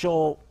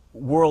spiritual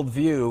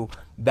worldview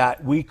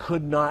that we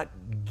could not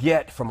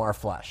get from our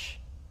flesh.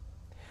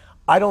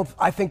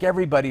 I think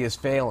everybody is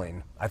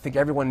failing. I think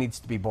everyone needs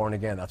to be born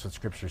again. That's what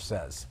Scripture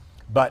says.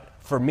 But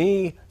for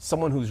me,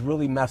 someone who's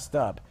really messed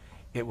up,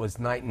 it was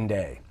night and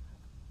day.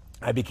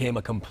 I became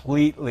a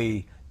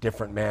completely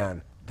different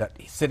man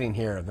sitting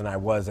here than I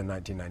was in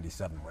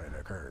 1997 when it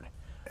occurred.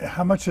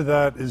 How much of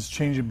that is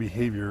changing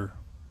behavior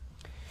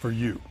for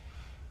you?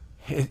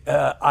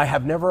 I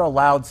have never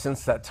allowed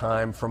since that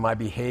time for my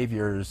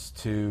behaviors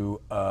to,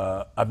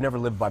 I've never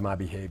lived by my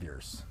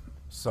behaviors.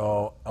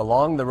 So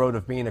along the road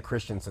of being a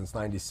Christian since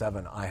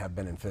 97, I have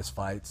been in fist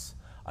fights.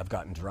 I've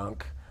gotten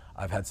drunk.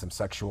 I've had some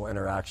sexual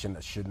interaction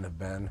that shouldn't have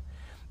been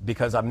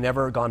because I've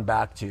never gone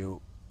back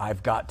to,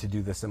 I've got to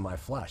do this in my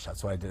flesh.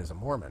 That's what I did as a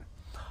Mormon.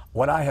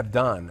 What I have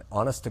done,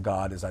 honest to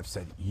God, is I've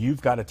said,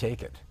 you've got to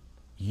take it.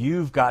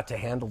 You've got to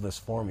handle this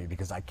for me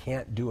because I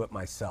can't do it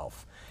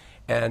myself.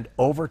 And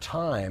over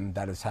time,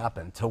 that has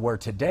happened to where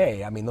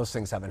today, I mean, those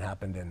things haven't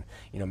happened in,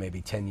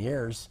 maybe 10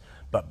 years.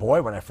 But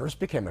boy, when I first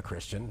became a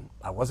Christian,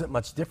 I wasn't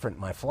much different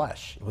in my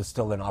flesh. It was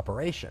still in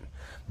operation.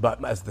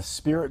 But as the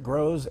Spirit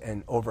grows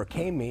and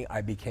overcame me,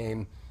 I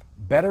became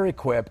better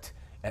equipped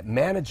at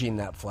managing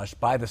that flesh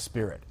by the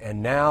Spirit.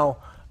 And now,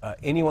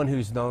 anyone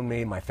who's known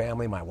me, my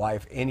family, my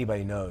wife,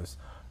 anybody knows,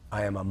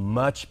 I am a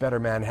much better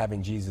man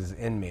having Jesus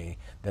in me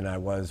than I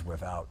was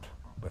without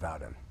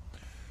him.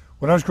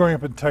 When I was growing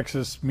up in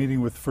Texas,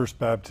 meeting with First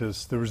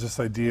Baptist, there was this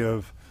idea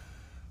of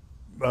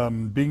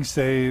being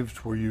saved,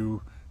 where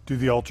you do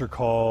the altar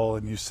call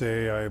and you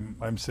say,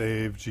 I'm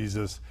saved,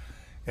 Jesus.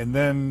 And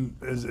then,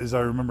 as I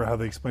remember how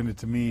they explained it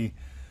to me,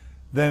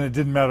 then it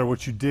didn't matter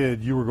what you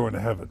did, you were going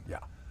to heaven. Yeah.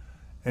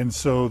 And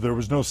so there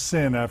was no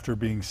sin after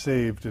being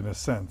saved, in a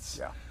sense.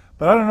 Yeah.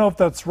 But I don't know if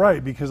that's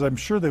right, because I'm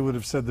sure they would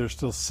have said there's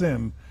still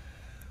sin,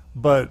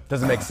 but...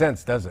 Doesn't make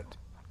sense, does it?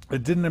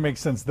 It didn't make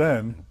sense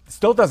then.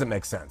 Still doesn't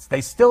make sense.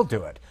 They still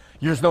do it.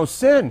 There's no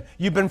sin.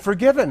 You've been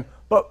forgiven,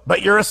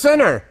 but you're a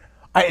sinner.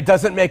 It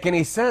doesn't make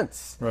any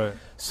sense. Right.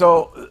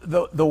 So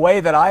the way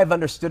that I've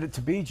understood it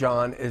to be,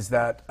 John, is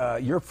that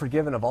you're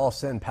forgiven of all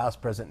sin, past,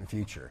 present, and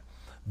future.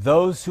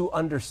 Those who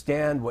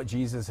understand what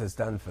Jesus has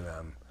done for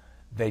them,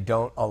 they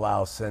don't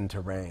allow sin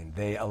to reign.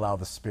 They allow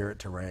the Spirit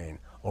to reign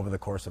over the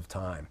course of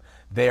time.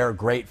 They are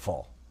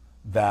grateful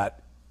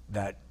that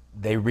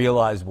they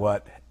realize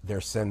what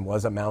their sin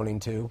was amounting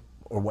to,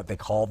 or what they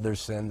called their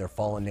sin, their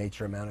fallen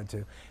nature amounted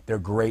to. They're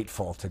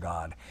grateful to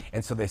God.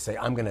 And so they say,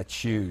 I'm going to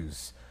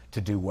choose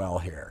to do well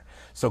here.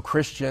 So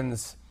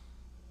Christians,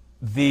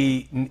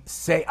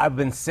 say I've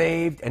been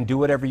saved and do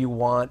whatever you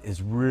want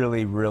is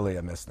really, really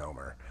a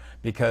misnomer,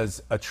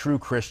 because a true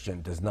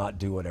Christian does not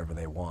do whatever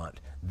they want.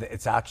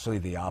 It's actually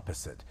the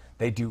opposite.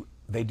 They do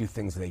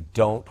things they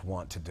don't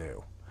want to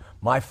do.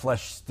 My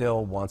flesh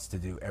still wants to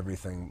do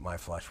everything my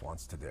flesh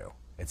wants to do.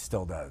 It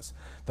still does.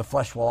 The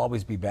flesh will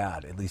always be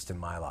bad, at least in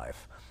my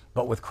life.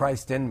 But with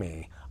Christ in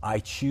me, I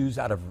choose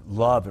out of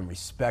love and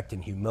respect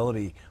and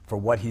humility for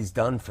what he's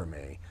done for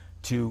me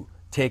to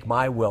take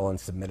my will and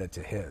submit it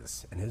to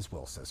his. And his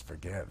will says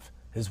forgive.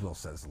 His will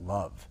says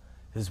love.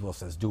 His will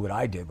says do what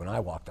I did when I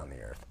walked on the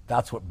earth.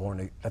 That's what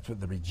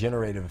the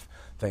regenerative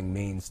thing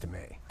means to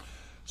me.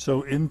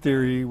 So in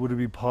theory, would it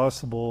be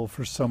possible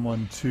for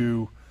someone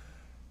to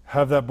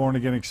have that born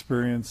again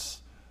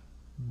experience,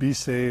 be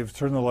saved,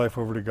 turn their life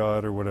over to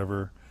God or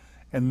whatever,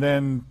 and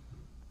then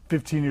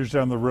 15 years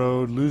down the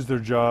road, lose their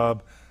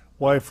job,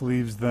 wife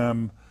leaves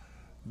them,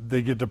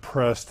 they get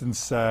depressed and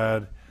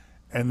sad,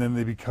 and then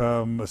they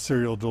become a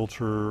serial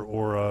adulterer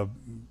or a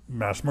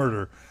mass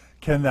murderer?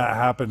 Can that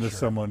happen to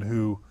someone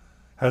who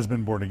has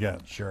been born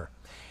again? Sure.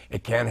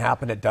 It can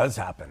happen. It does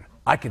happen.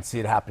 I can see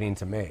it happening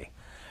to me.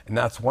 And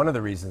that's one of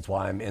the reasons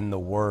why I'm in the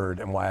Word,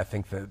 and why I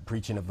think the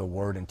preaching of the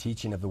Word and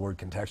teaching of the Word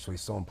contextually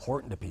is so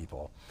important to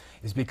people,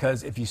 is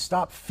because if you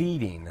stop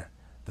feeding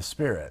the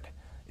Spirit,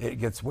 it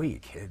gets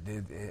weak.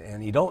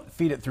 And you don't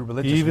feed it through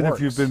religious Even works.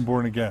 if you've been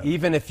born again.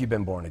 Even if you've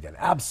been born again.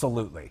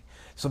 Absolutely.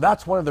 So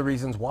that's one of the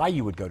reasons why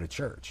you would go to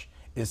church,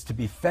 is to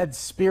be fed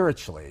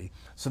spiritually,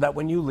 so that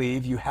when you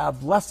leave, you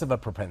have less of a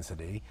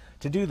propensity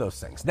to do those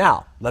things.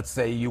 Now, let's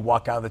say you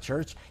walk out of the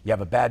church, you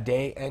have a bad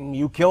day, and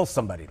you kill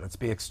somebody. Let's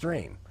be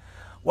extreme.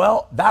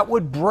 Well, that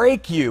would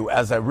break you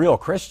as a real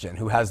Christian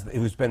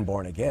who's been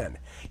born again.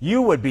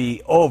 You would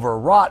be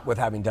overwrought with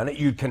having done it.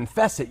 You'd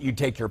confess it. You'd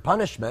take your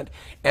punishment,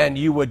 and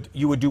you would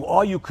do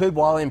all you could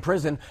while in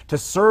prison to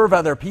serve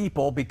other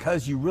people,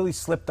 because you really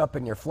slipped up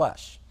in your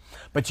flesh.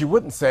 But you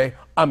wouldn't say,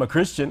 I'm a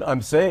Christian,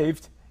 I'm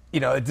saved.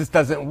 It just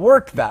doesn't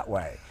work that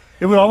way.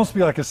 It would almost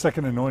be like a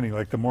second anointing,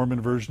 like the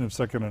Mormon version of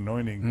second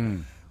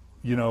anointing,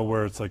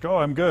 where it's like, oh,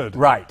 I'm good.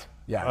 Right.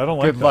 Yeah. I don't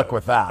like that. Good luck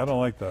with that. I don't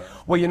like that.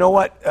 Well, you know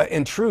what?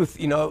 In truth,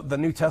 the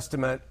New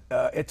Testament,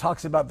 it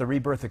talks about the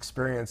rebirth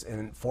experience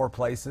in 4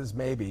 places,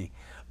 maybe,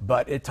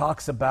 but it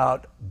talks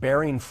about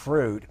bearing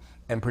fruit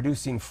and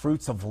producing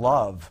fruits of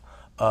love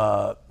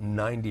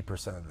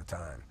 90% of the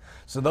time.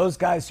 So those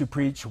guys who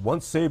preach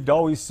once saved,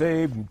 always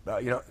saved,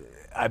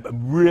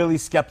 I'm really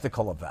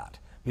skeptical of that,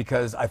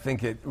 because I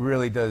think it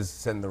really does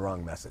send the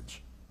wrong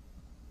message.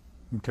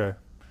 Okay.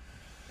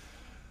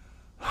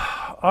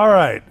 All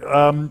right.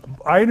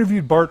 I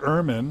interviewed Bart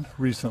Ehrman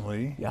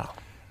recently. Yeah.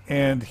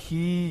 And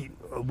he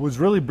was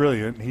really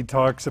brilliant. He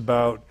talks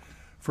about,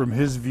 from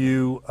his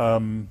view,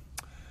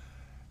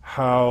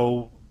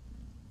 how,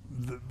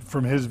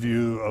 from his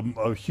view,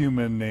 a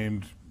human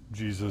named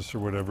Jesus or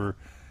whatever,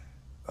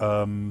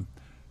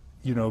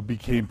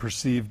 became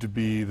perceived to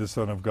be the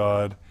Son of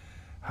God.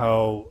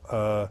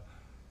 How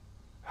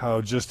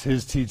just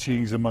his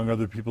teachings, among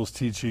other people's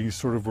teachings,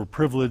 sort of were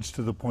privileged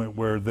to the point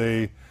where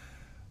they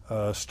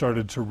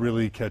started to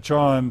really catch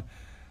on.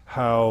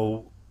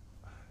 How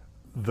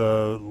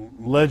the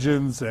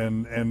legends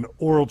and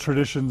oral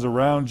traditions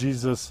around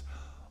Jesus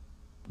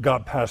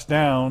got passed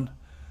down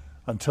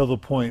until the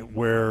point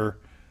where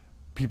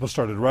people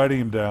started writing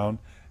him down.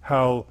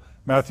 How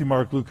Matthew,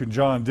 Mark, Luke, and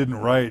John didn't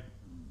write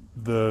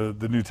the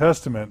New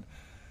Testament.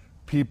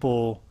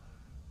 People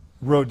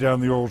wrote down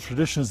the oral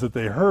traditions that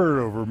they heard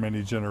over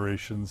many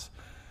generations,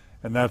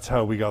 and that's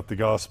how we got the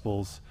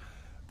Gospels.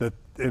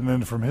 And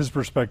then from his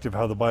perspective,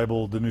 how the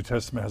Bible, the New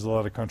Testament, has a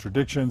lot of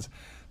contradictions.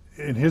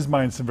 In his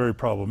mind, some very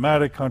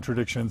problematic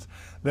contradictions.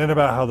 Then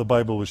about how the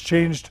Bible was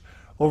changed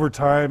over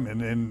time,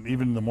 and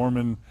even the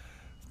Mormon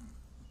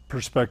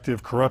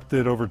perspective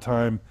corrupted over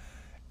time,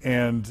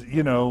 and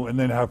and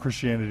then how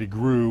Christianity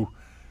grew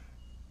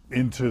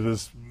into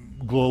this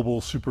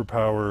global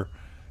superpower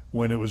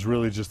when it was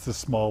really just a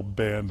small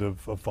band of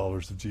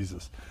followers of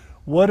Jesus.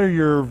 What are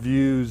your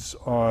views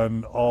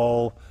on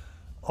all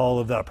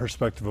of that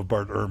perspective of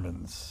Bart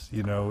Ehrman's?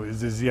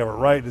 Does he have it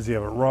right? Does he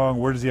have it wrong?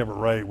 Where does he have it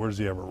right? Where does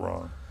he have it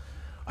wrong?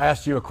 I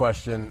asked you a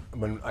question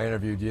when I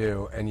interviewed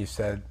you, and you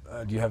said,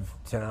 do you have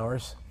 10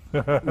 hours?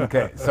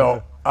 Okay,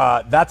 so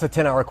that's a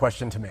 10-hour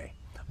question to me.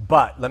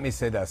 But let me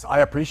say this. I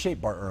appreciate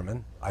Bart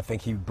Ehrman. I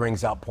think he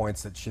brings out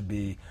points that should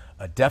be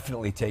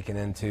definitely taken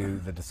into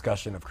the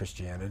discussion of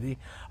Christianity.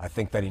 I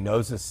think that he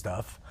knows his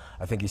stuff.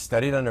 I think he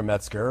studied under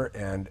Metzger,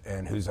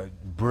 and who's a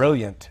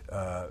brilliant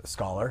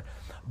scholar.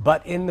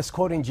 But in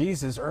misquoting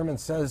Jesus, Ehrman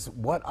says,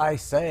 what I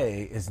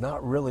say is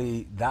not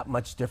really that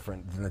much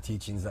different than the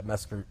teachings that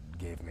Metzger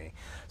gave me.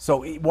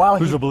 So while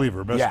Who's a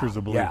believer? Metzger's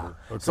a believer.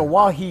 Yeah. Okay. So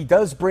while he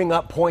does bring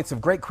up points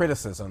of great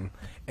criticism,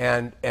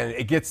 and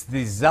it gets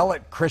the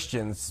zealot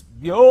Christians,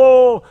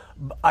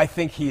 I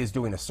think he is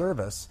doing a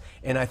service.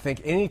 And I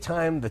think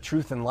anytime the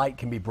truth and light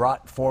can be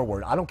brought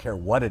forward, I don't care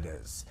what it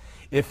is.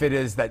 If it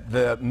is that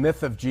the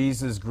myth of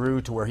Jesus grew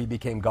to where he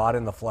became God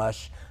in the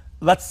flesh,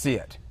 let's see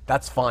it.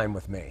 That's fine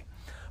with me.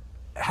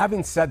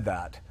 Having said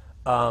that,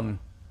 I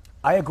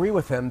agree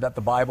with him that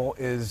the Bible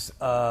is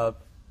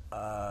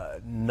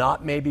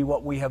not maybe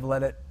what we have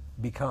let it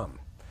become.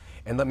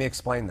 And let me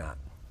explain that.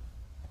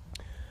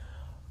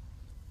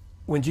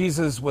 When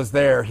Jesus was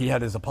there, he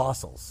had his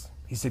apostles.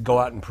 He said, go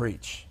out and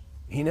preach.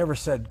 He never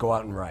said, go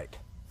out and write.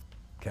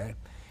 Okay?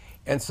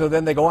 And so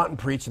then they go out and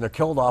preach, and they're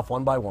killed off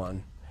one by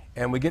one.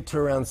 And we get to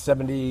around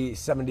 70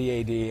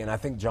 AD, and I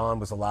think John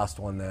was the last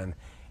one then.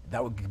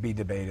 That would be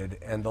debated.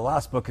 And the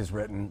last book is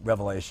written,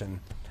 Revelation.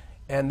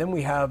 And then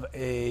we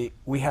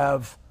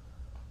have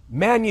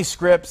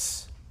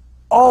manuscripts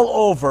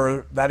all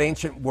over that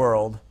ancient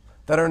world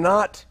that are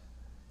not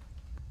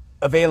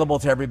available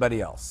to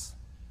everybody else.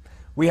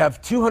 We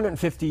have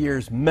 250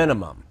 years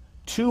minimum,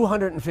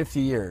 250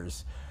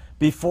 years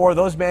before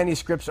those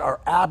manuscripts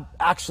are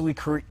actually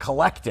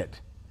collected.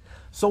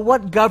 So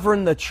what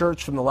governed the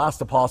church from the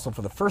last apostle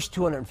for the first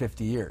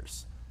 250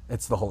 years?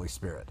 It's the Holy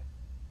Spirit.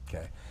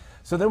 Okay.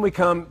 So then we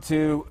come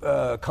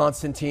to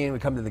Constantine, we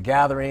come to the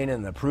gathering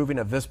and the approving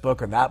of this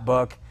book or that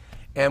book,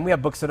 and we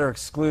have books that are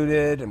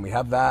excluded, and we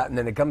have that, and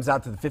then it comes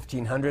out to the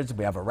 1500s, and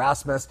we have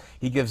Erasmus.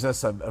 He gives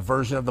us a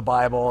version of the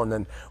Bible, and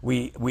then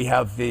we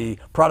have the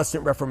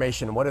Protestant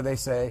Reformation, and what do they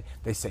say?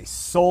 They say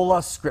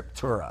sola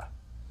scriptura.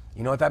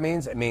 You know what that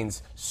means? It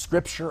means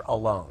Scripture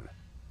alone.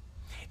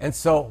 And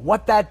so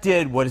what that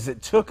did was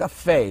it took a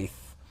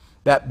faith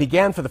that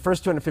began for the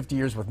first 250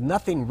 years with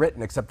nothing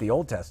written except the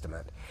Old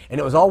Testament. And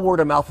it was all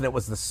word of mouth, and it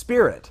was the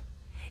Spirit.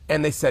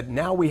 And they said,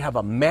 now we have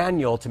a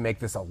manual to make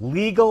this a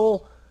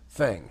legal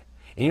thing.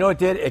 And you know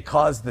what it did? It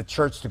caused the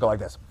church to go like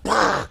this,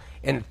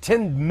 in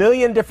 10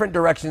 million different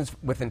directions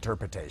with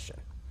interpretation.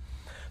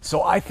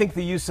 So I think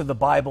the use of the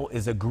Bible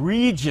is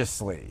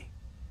egregiously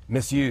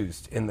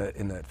misused in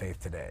the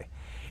faith today.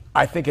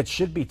 I think it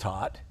should be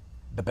taught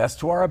the best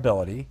to our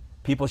ability.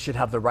 People should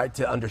have the right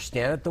to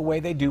understand it the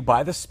way they do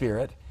by the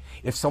Spirit.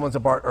 If someone's a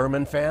Bart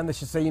Ehrman fan, they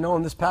should say,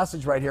 in this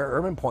passage right here,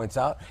 Ehrman points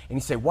out, and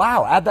you say,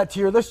 wow, add that to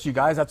your list, you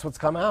guys. That's what's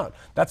come out.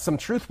 That's some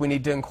truth we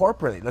need to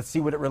incorporate. Let's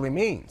see what it really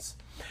means.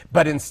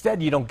 But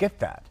instead, you don't get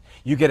that.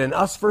 You get an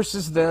us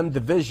versus them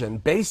division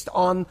based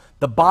on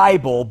the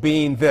Bible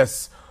being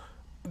this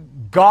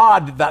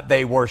God that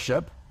they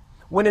worship,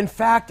 when in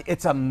fact,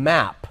 it's a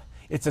map.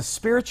 It's a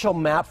spiritual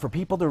map for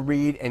people to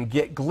read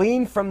and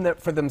glean from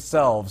for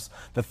themselves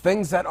the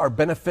things that are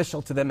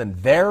beneficial to them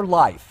in their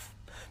life.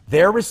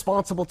 They're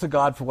responsible to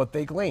God for what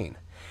they glean.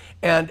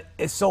 And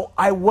so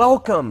I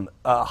welcome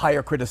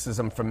higher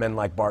criticism from men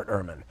like Bart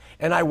Ehrman.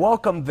 And I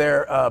welcome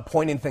their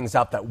pointing things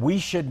out that we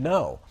should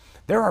know.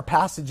 There are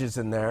passages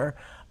in there.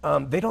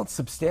 They don't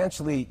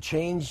substantially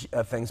change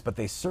things, but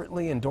they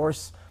certainly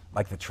endorse,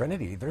 like the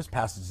Trinity. There's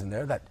passages in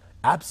there that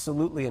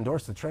absolutely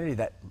endorse the Trinity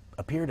that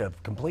appear to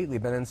have completely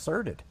been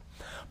inserted.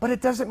 But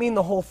it doesn't mean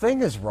the whole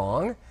thing is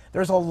wrong.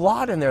 There's a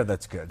lot in there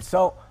that's good.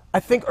 So I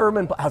think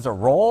Ehrman has a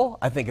role.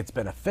 I think it's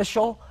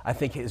beneficial. I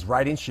think his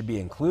writings should be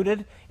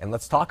included, and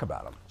let's talk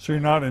about them. So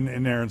you're not an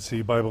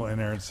inerrancy, Bible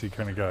inerrancy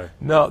kind of guy?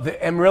 No,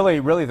 and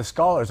really the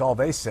scholars, all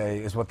they say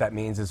is what that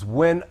means is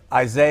when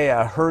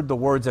Isaiah heard the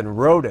words and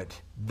wrote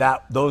it,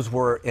 that those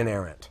were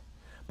inerrant.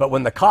 But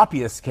when the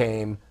copyists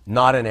came,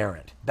 not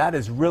inerrant. That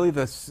is really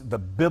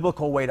the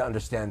biblical way to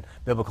understand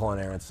biblical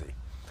inerrancy.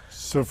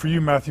 So for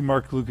you, Matthew,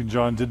 Mark, Luke, and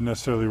John didn't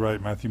necessarily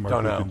write Matthew,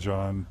 Mark, Luke, and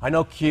John. I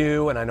know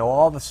Q, and I know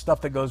all the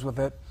stuff that goes with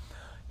it.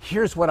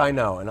 Here's what I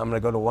know, and I'm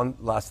going to go to one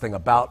last thing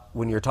about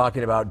when you're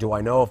talking about do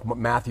I know if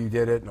Matthew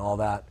did it and all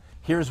that.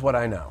 Here's what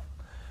I know.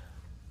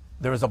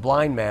 there was a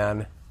blind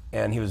man,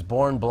 and he was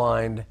born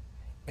blind,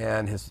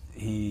 and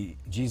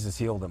Jesus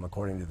healed him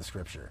according to the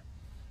scripture.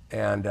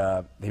 And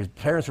his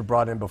parents were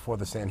brought in before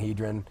the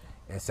Sanhedrin,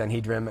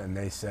 and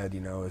they said,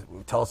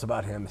 tell us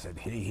about him. He said,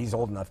 he's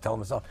old enough, tell him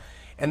himself.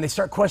 And they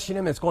start questioning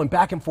him, and it's going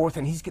back and forth,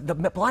 and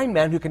the blind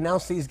man who can now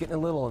see is getting a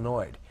little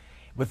annoyed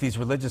with these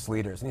religious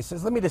leaders. And he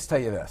says, let me just tell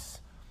you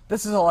this.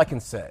 This is all I can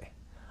say.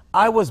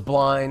 I was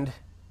blind,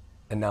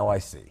 and now I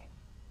see.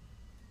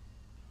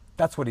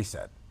 That's what he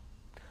said.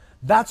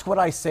 That's what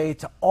I say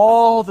to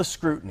all the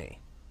scrutiny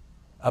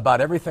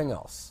about everything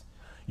else.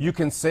 You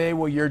can say,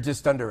 well, you're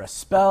just under a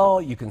spell.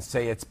 You can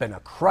say it's been a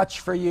crutch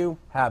for you.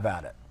 Have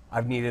at it.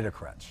 I've needed a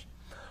crutch.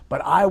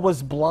 But I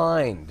was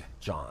blind,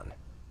 John,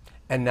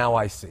 and now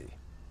I see.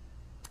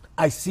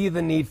 I see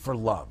the need for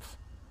love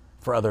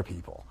for other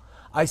people.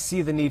 I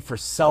see the need for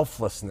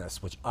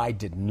selflessness, which I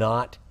did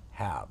not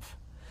have.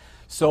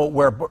 So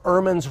where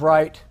Ehrman's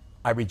right,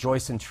 I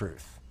rejoice in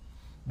truth.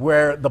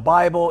 Where the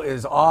Bible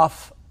is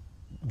off,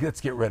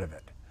 let's get rid of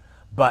it.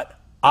 But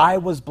I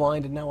was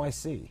blind and now I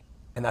see.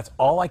 And that's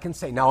all I can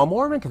say. Now, a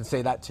Mormon can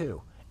say that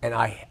too. And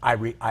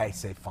I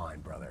say, fine,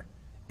 brother.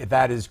 If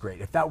that is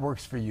great. If that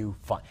works for you,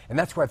 fine. And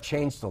that's where I've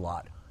changed a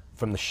lot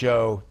from the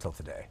show till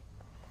today.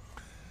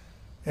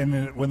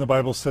 And when the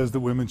Bible says that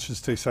women should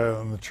stay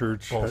silent in the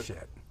church.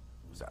 Bullshit.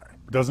 Sorry.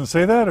 Doesn't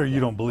say that, or you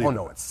don't believe it? Oh,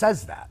 no, it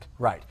says that.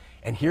 Right.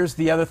 And here's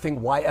the other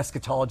thing why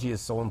eschatology is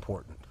so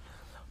important.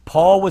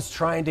 Paul was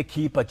trying to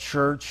keep a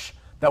church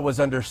that was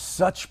under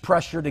such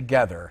pressure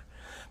together.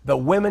 The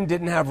women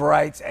didn't have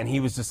rights, and he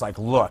was just like,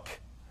 look,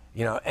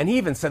 and he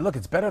even said, look,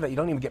 it's better that you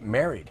don't even get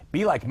married.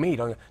 Be like me.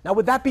 Now,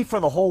 would that be for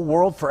the whole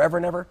world forever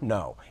and ever?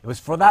 No. It was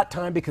for that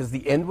time because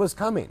the end was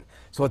coming.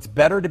 So it's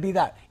better to be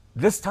that.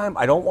 This time,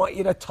 I don't want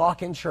you to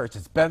talk in church.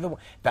 It's better.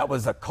 That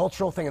was a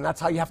cultural thing, and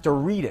that's how you have to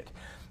read it.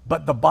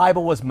 But the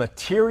Bible was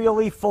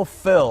materially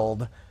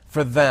fulfilled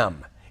for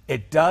them.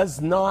 It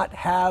does not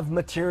have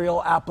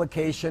material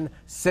application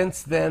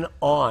since then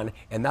on,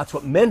 and that's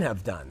what men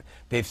have done.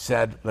 They've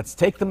said, let's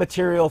take the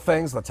material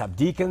things, let's have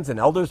deacons and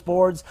elders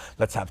boards,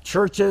 let's have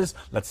churches,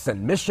 let's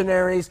send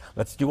missionaries,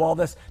 let's do all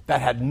this.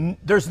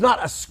 There's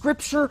not a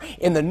scripture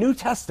in the New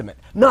Testament,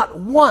 not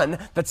one,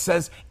 that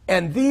says,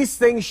 and these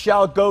things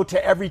shall go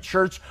to every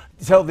church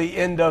till the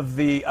end of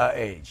the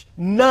age.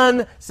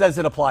 None says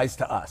it applies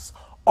to us.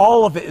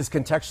 All of it is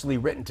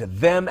contextually written to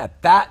them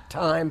at that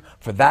time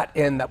for that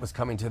end that was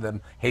coming to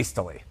them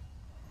hastily.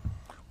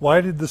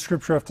 Why did the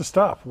scripture have to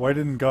stop? Why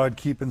didn't God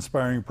keep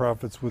inspiring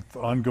prophets with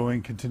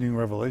ongoing, continuing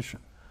revelation?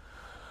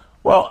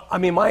 Well,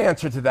 my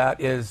answer to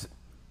that is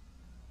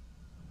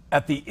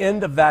at the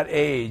end of that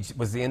age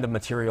was the end of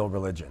material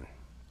religion.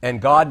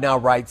 And God now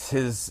writes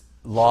his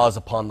laws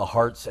upon the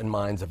hearts and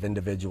minds of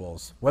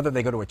individuals. Whether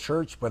they go to a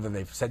church, whether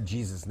they've said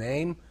Jesus'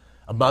 name,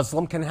 a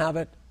Muslim can have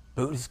it,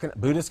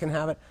 Buddhists can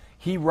have it.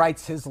 He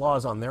writes his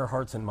laws on their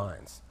hearts and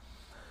minds.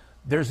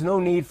 There's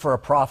no need for a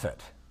prophet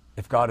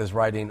if God is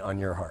writing on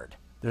your heart.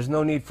 There's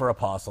no need for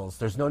apostles.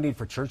 There's no need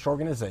for church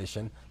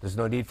organization. There's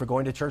no need for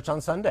going to church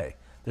on Sunday.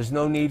 There's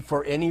no need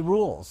for any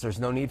rules. There's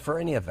no need for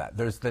any of that.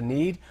 There's the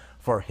need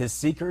for his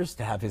seekers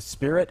to have his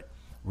spirit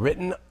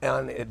written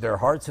on their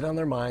hearts and on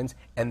their minds,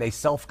 and they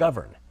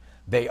self-govern.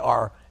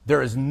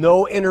 There is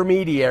no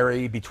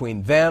intermediary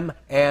between them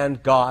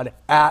and God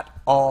at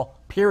all,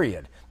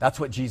 period. That's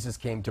what Jesus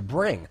came to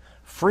bring.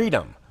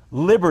 Freedom,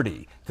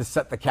 liberty, to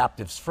set the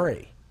captives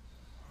free.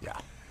 Yeah.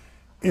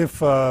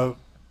 If a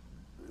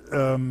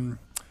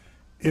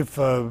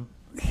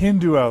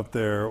Hindu out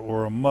there,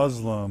 or a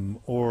Muslim,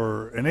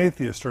 or an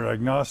atheist, or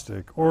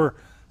agnostic, or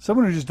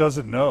someone who just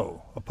doesn't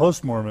know, a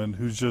post-Mormon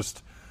who's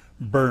just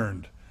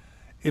burned,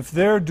 if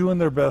they're doing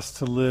their best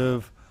to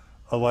live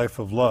a life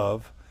of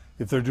love,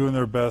 if they're doing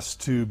their best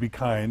to be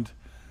kind,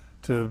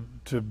 to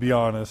be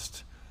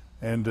honest,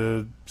 and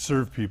to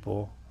serve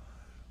people,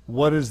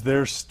 what is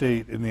their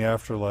state in the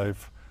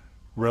afterlife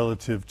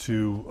relative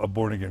to a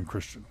born-again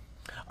Christian?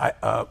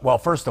 Well,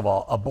 first of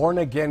all, a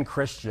born-again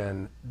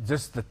Christian,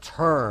 just the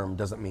term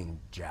doesn't mean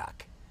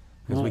jack.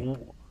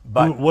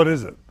 But what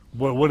is it?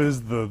 What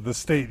is the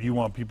state you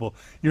want people,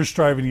 you're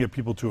striving to get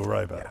people to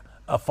arrive at? Yeah.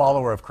 A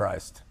follower of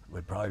Christ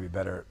would probably be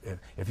better.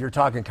 If you're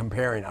talking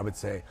comparing, I would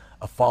say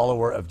a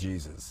follower of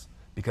Jesus.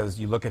 Because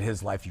you look at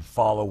his life, you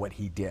follow what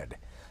he did.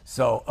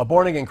 So a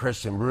born-again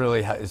Christian really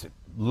is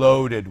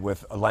loaded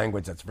with a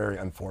language that's very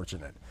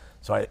unfortunate.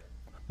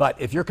 But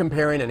if you're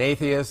comparing an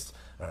atheist,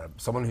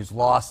 someone who's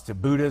lost to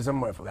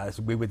Buddhism, as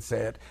we would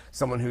say it,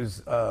 someone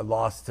who's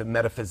lost to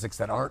metaphysics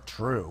that aren't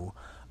true,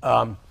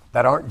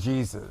 that aren't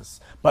Jesus,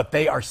 but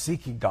they are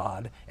seeking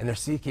God, and they're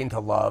seeking to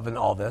love and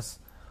all this,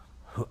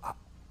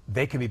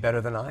 they can be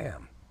better than I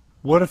am.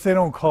 What if they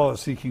don't call it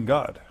seeking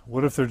God?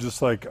 What if they're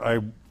just like,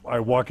 I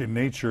walk in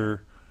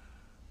nature,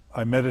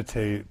 I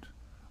meditate,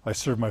 I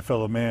serve my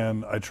fellow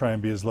man, I try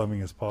and be as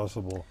loving as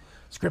possible?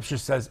 Scripture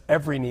says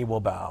every knee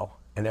will bow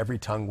and every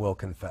tongue will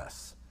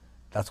confess.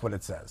 That's what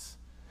it says.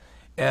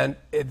 And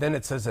then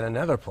it says in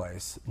another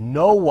place,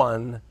 no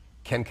one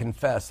can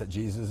confess that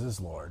Jesus is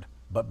Lord,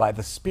 but by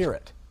the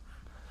Spirit.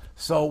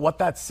 So what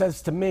that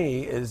says to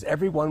me is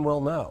everyone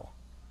will know.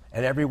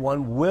 And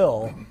everyone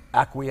will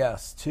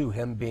acquiesce to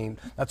him being.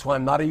 That's why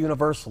I'm not a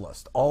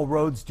universalist. All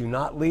roads do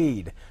not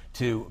lead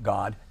to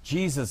God.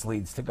 Jesus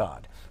leads to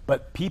God.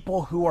 But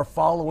people who are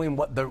following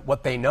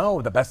what they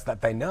know, the best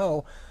that they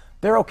know,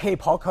 they're okay.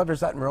 Paul covers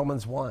that in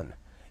Romans 1.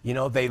 You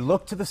know, they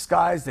look to the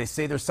skies. They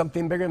say there's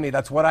something bigger than me.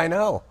 That's what I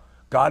know.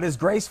 God is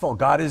graceful.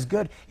 God is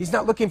good. He's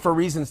not looking for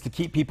reasons to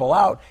keep people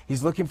out.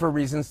 He's looking for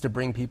reasons to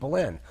bring people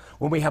in.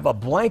 When we have a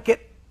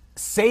blanket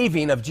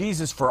saving of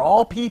Jesus for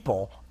all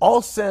people,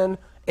 all sin,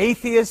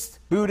 atheist,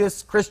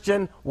 Buddhist,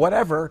 Christian,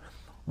 whatever,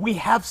 we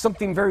have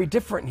something very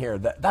different here.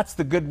 That's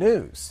the good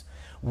news.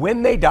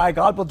 When they die,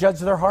 God will judge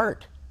their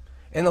heart.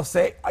 And they'll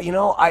say, you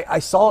know, I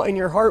saw in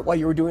your heart while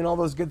you were doing all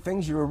those good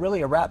things, you were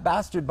really a rat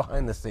bastard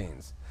behind the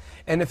scenes.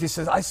 And if he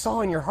says, I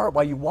saw in your heart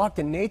while you walked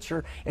in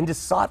nature and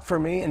just sought for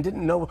me and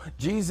didn't know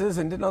Jesus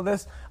and didn't know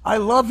this, I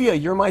love you,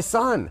 you're my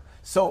son.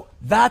 So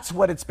that's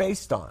what it's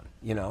based on,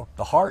 you know,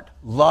 the heart,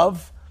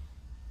 love.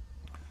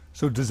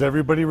 So does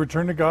everybody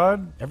return to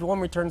God? Everyone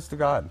returns to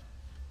God.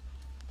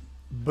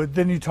 But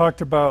then you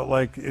talked about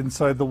like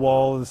inside the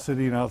wall of the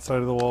city and outside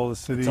of the wall of the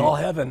city. It's all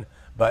heaven,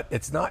 but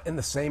it's not in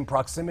the same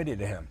proximity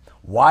to him.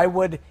 Why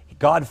would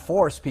God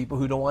force people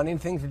who don't want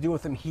anything to do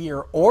with him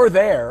here or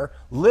there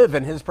live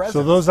in his presence?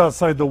 So those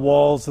outside the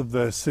walls of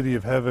the city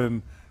of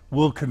heaven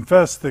will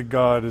confess that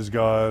God is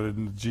God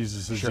and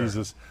Jesus is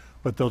Jesus,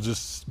 but they'll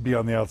just be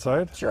on the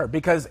outside? Sure,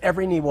 because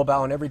every knee will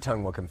bow and every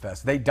tongue will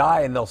confess. They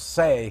die and they'll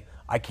say,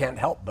 I can't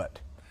help but.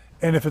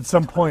 And if at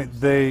some point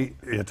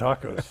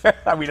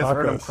tacos. We just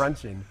heard them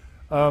crunching.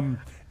 And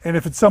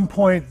if at some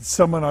point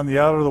someone on the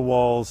outer of the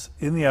walls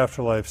in the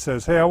afterlife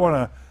says, hey,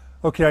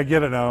 I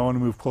get it now, I want to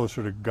move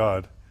closer to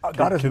God.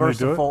 God is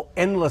merciful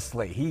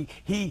endlessly.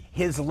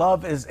 His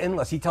love is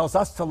endless. He tells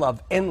us to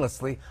love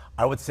endlessly.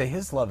 I would say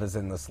his love is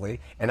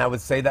endlessly. And I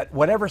would say that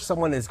whatever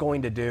someone is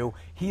going to do,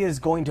 he is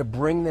going to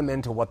bring them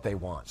into what they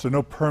want. So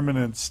no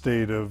permanent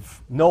state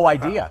of... No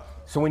idea.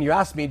 So when you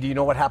ask me, do you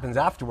know what happens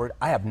afterward?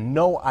 I have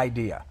no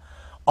idea.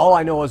 All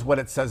I know is what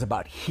it says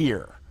about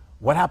here.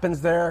 What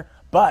happens there?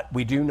 But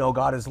we do know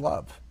God is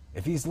love.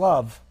 If he's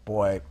love,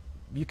 boy,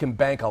 you can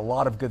bank a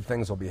lot of good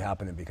things will be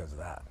happening because of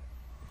that.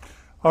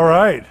 All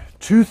right.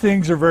 2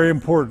 things are very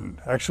important.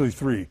 Actually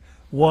 3.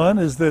 One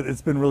is that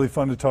it's been really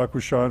fun to talk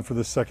with Shawn for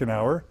the second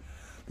hour.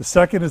 The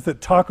second is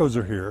that tacos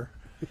are here.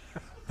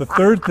 The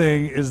third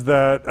thing is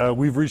that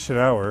we've reached an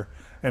hour.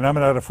 And I'm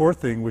going to add a fourth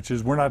thing, which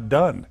is we're not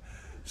done.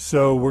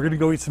 So we're going to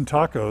go eat some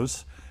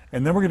tacos.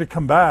 And then we're going to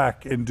come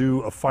back and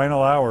do a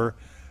final hour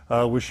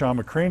with Shawn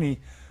McCraney.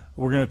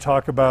 We're going to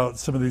talk about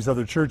some of these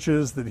other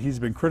churches that he's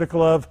been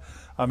critical of.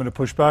 I'm going to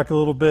push back a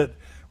little bit.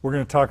 We're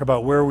going to talk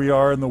about where we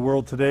are in the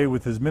world today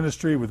with his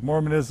ministry, with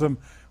Mormonism,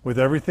 with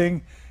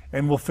everything.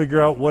 And we'll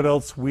figure out what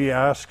else we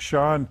ask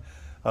Shawn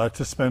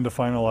to spend a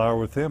final hour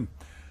with him.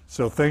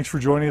 So thanks for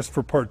joining us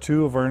for part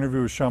 2 of our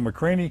interview with Shawn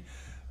McCraney.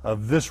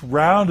 Of this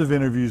round of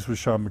interviews with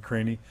Shawn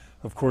McCraney.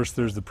 Of course,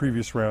 there's the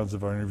previous rounds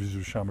of our interviews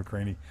with Shawn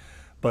McCraney.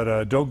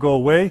 But don't go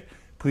away.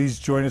 Please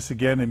join us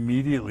again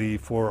immediately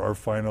for our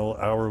final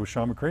hour with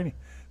Shawn McCraney.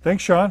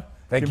 Thanks, Shawn.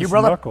 Thank Give you, me some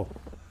brother. knuckle.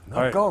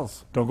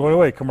 Knuckles. Right. Don't go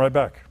away. Come right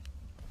back.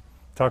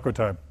 Taco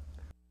time.